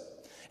widows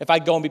if I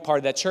go and be part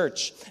of that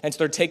church. And so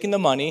they're taking the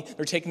money,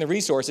 they're taking the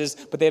resources,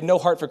 but they have no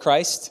heart for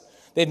Christ.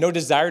 They have no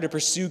desire to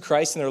pursue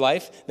Christ in their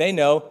life. They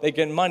know they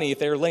get money if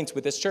they're linked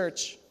with this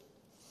church.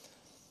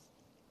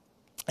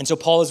 And so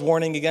Paul is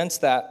warning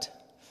against that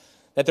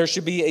there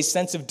should be a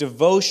sense of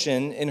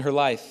devotion in her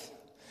life.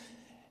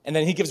 And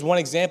then he gives one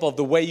example of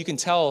the way you can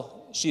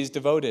tell she is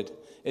devoted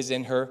is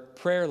in her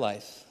prayer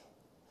life.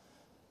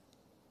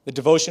 The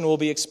devotion will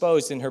be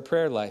exposed in her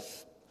prayer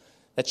life.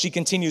 That she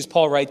continues,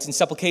 Paul writes, in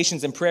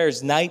supplications and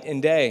prayers night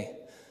and day,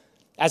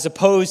 as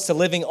opposed to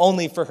living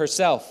only for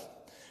herself.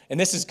 And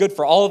this is good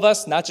for all of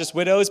us, not just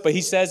widows, but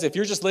he says if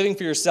you're just living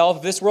for yourself,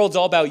 if this world's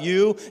all about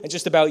you and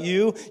just about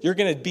you, you're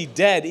going to be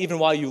dead even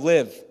while you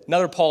live.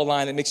 Another Paul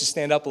line that makes you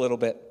stand up a little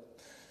bit.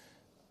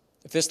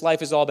 If this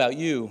life is all about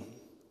you,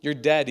 you're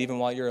dead even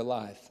while you're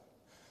alive.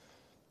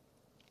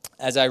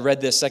 As I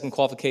read this second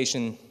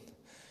qualification,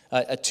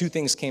 two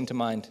things came to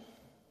mind.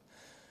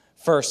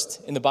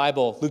 First, in the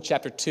Bible, Luke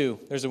chapter 2,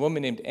 there's a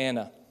woman named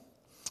Anna.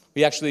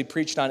 We actually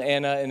preached on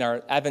Anna in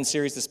our Advent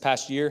series this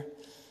past year.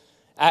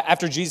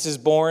 After Jesus is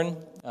born,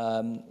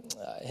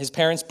 his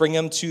parents bring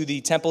him to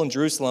the temple in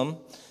Jerusalem,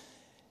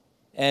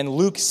 and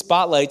Luke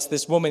spotlights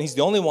this woman. He's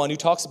the only one who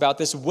talks about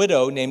this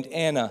widow named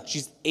Anna.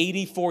 She's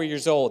 84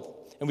 years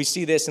old, and we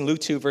see this in Luke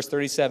 2, verse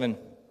 37.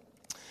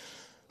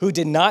 who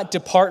did not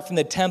depart from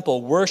the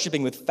temple,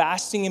 worshiping with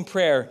fasting and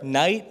prayer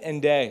night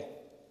and day.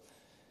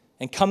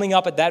 And coming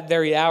up at that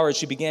very hour,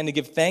 she began to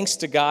give thanks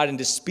to God and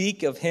to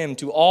speak of him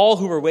to all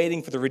who were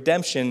waiting for the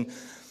redemption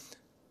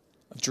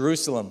of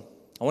Jerusalem.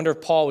 I wonder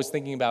if Paul was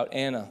thinking about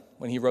Anna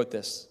when he wrote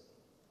this.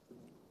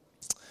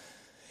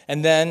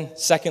 And then,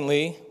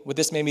 secondly, what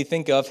this made me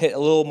think of hit a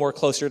little more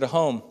closer to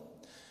home.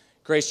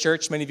 Grace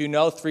Church, many of you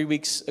know, 3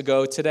 weeks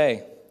ago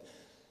today,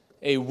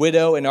 a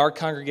widow in our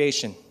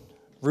congregation,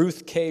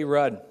 Ruth K.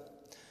 Rudd,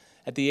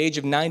 at the age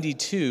of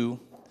 92,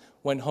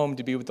 went home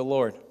to be with the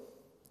Lord.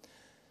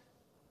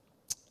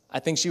 I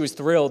think she was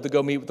thrilled to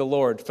go meet with the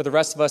Lord. For the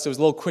rest of us, it was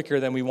a little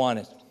quicker than we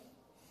wanted.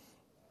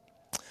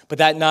 But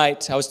that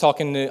night, I was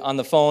talking on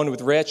the phone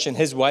with Rich and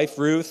his wife,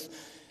 Ruth,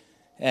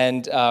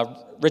 and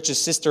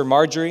Rich's sister,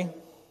 Marjorie.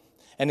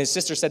 And his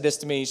sister said this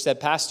to me. She said,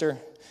 "Pastor,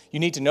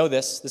 you need to know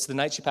this. This is the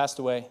night she passed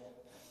away.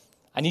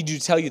 I need you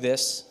to tell you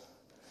this.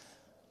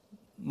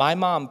 My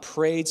mom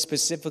prayed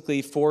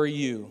specifically for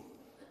you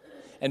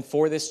and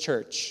for this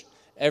church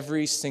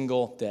every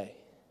single day.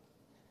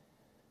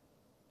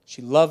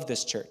 She loved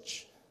this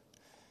church.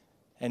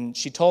 And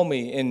she told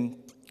me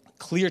in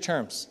clear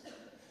terms,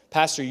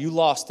 Pastor, you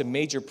lost a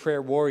major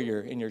prayer warrior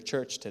in your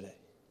church today."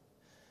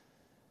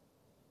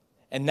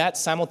 And that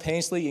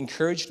simultaneously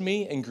encouraged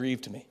me and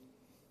grieved me.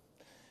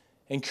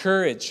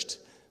 Encouraged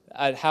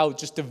at how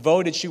just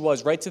devoted she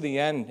was right to the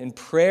end in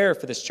prayer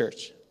for this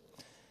church.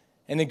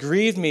 And it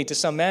grieved me to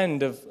some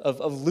end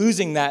of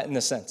losing that in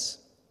a sense.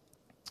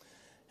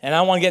 And I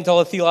don't want to get into all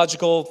the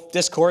theological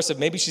discourse of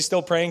maybe she's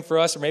still praying for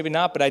us or maybe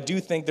not, but I do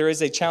think there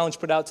is a challenge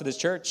put out to this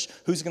church.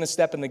 Who's going to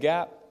step in the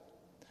gap?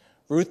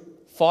 Ruth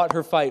fought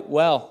her fight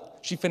well.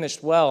 She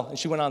finished well, and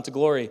she went on to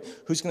glory.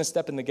 Who's going to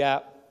step in the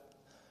gap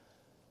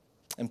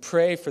and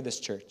pray for this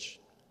church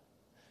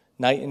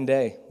night and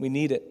day? We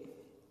need it.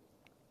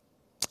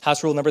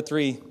 House rule number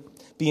 3,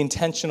 be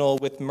intentional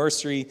with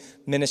mercy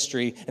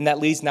ministry. And that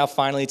leads now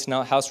finally to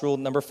now house rule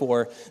number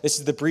 4. This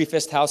is the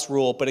briefest house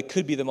rule, but it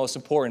could be the most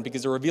important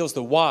because it reveals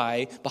the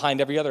why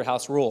behind every other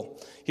house rule.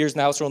 Here's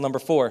the house rule number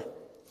 4.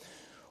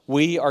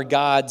 We are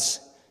God's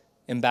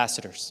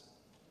ambassadors.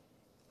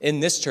 In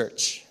this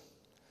church,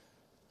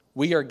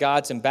 we are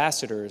God's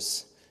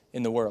ambassadors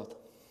in the world.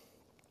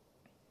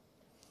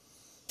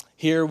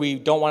 Here we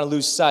don't want to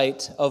lose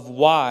sight of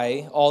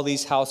why all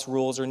these house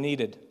rules are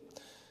needed.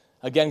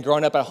 Again,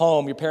 growing up at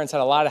home, your parents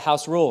had a lot of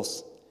house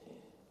rules.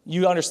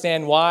 You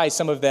understand why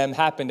some of them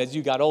happened as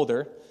you got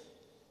older.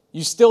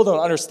 You still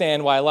don't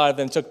understand why a lot of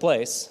them took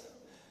place.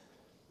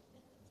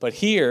 But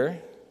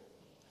here,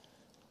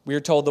 we are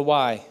told the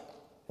why.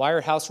 Why are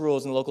house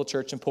rules in the local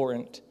church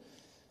important?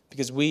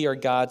 Because we are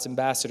God's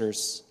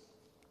ambassadors.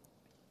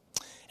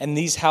 And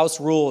these house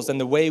rules and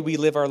the way we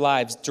live our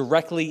lives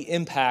directly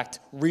impact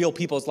real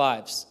people's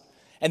lives.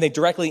 And they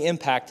directly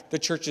impact the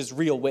church's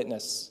real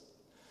witness.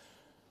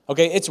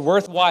 Okay, it's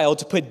worthwhile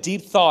to put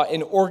deep thought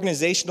in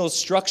organizational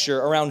structure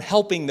around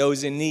helping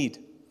those in need.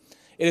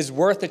 It is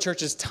worth the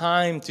church's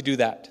time to do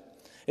that.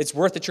 It's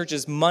worth the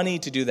church's money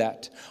to do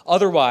that.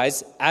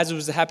 Otherwise, as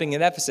was happening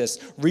in Ephesus,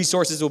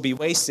 resources will be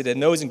wasted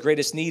and those in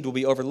greatest need will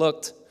be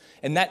overlooked.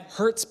 And that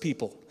hurts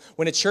people.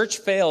 When a church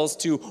fails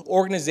to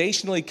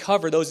organizationally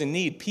cover those in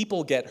need,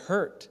 people get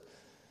hurt.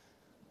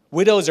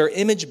 Widows are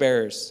image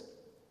bearers.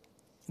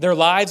 Their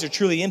lives are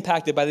truly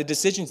impacted by the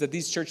decisions that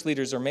these church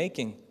leaders are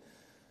making.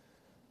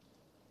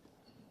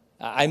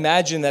 I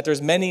imagine that there's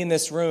many in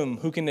this room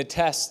who can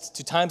attest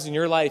to times in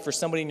your life or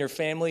somebody in your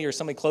family or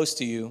somebody close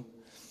to you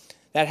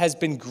that has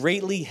been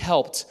greatly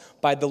helped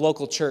by the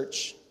local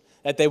church.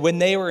 That when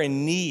they were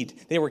in need,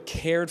 they were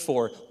cared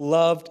for,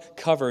 loved,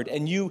 covered,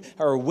 and you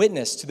are a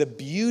witness to the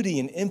beauty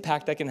and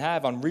impact that can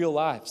have on real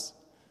lives.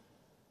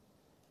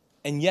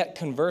 And yet,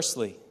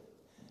 conversely,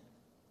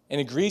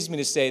 and it grieves me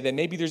to say that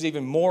maybe there's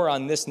even more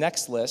on this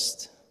next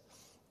list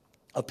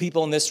of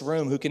people in this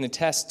room who can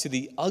attest to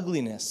the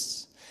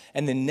ugliness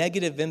and the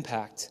negative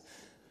impact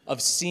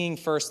of seeing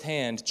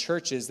firsthand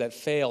churches that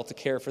fail to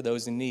care for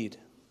those in need.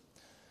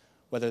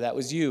 Whether that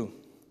was you,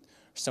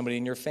 or somebody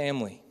in your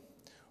family,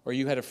 or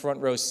you had a front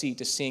row seat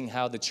to seeing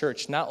how the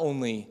church not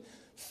only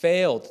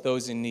failed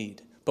those in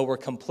need, but were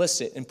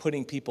complicit in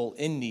putting people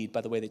in need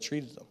by the way they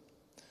treated them.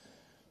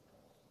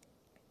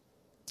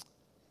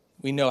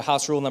 We know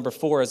house rule number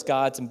 4 as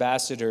God's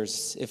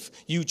ambassadors. If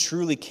you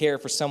truly care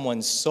for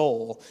someone's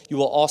soul, you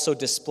will also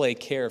display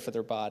care for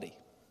their body.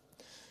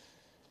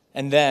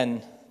 And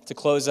then, to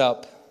close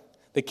up,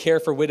 the care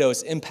for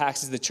widows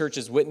impacts the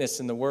church's witness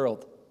in the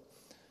world.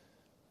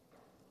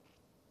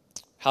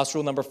 House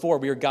rule number 4,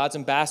 we are God's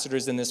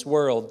ambassadors in this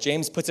world.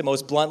 James puts it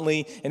most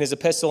bluntly in his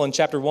epistle in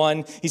chapter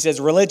 1. He says,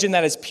 religion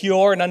that is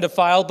pure and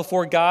undefiled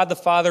before God the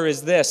Father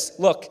is this.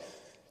 Look,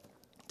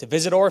 to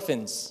visit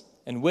orphans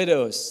and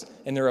widows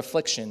in their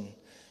affliction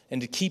and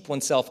to keep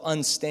oneself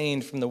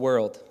unstained from the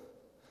world.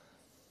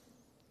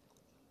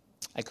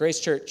 At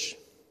Grace Church,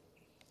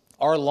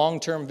 our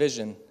long-term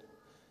vision,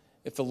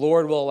 if the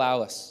Lord will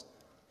allow us,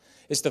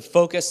 is to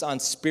focus on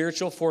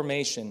spiritual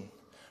formation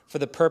for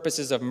the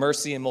purposes of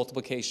mercy and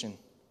multiplication.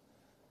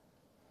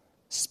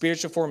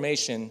 spiritual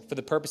formation for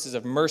the purposes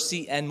of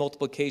mercy and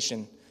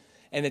multiplication.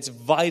 And it's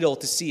vital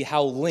to see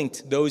how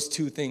linked those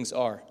two things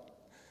are.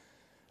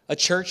 A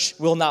church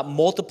will not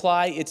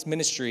multiply its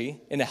ministry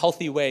in a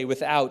healthy way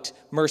without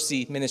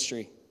mercy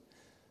ministry.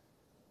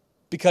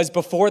 Because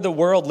before the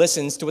world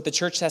listens to what the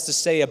church has to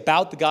say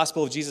about the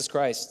gospel of Jesus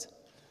Christ,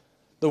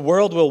 the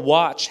world will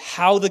watch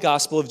how the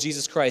gospel of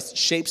Jesus Christ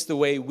shapes the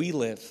way we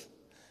live,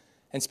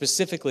 and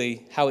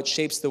specifically how it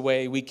shapes the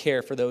way we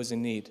care for those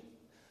in need.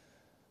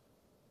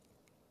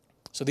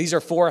 So these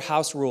are 4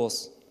 house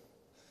rules.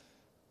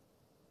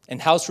 And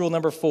house rule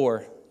number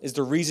 4 is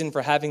the reason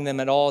for having them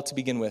at all to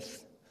begin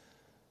with.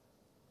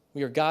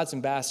 We are God's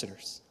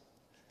ambassadors,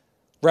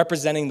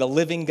 representing the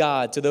living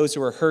God to those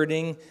who are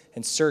hurting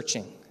and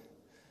searching.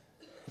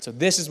 And so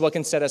this is what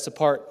can set us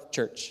apart,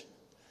 church.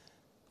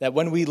 That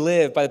when we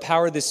live by the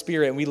power of the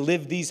Spirit and we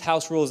live these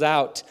house rules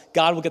out,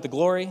 God will get the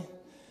glory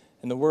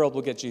and the world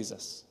will get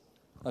Jesus.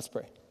 Let's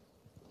pray.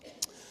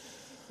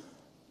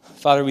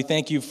 Father, we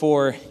thank you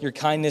for your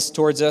kindness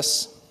towards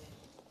us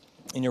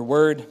in your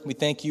word. We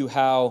thank you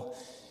how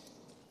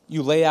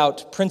you lay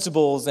out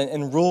principles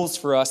and rules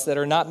for us that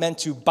are not meant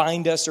to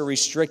bind us or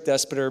restrict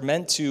us, but are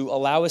meant to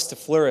allow us to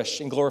flourish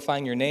in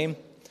glorifying your name.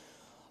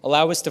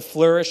 Allow us to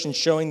flourish in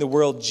showing the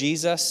world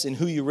Jesus and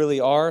who you really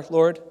are,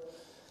 Lord.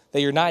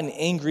 That you're not an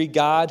angry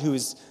God who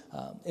is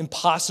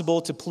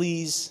impossible to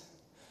please,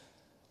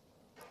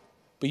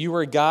 but you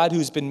are a God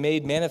who's been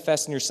made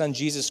manifest in your Son,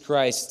 Jesus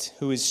Christ,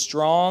 who is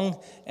strong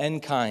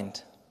and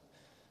kind.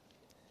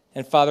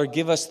 And Father,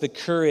 give us the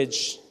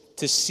courage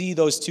to see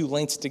those two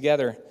links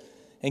together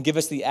and give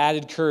us the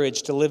added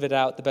courage to live it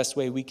out the best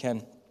way we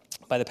can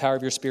by the power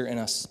of your Spirit in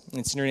us. And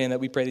it's in your name that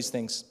we pray these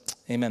things.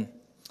 Amen.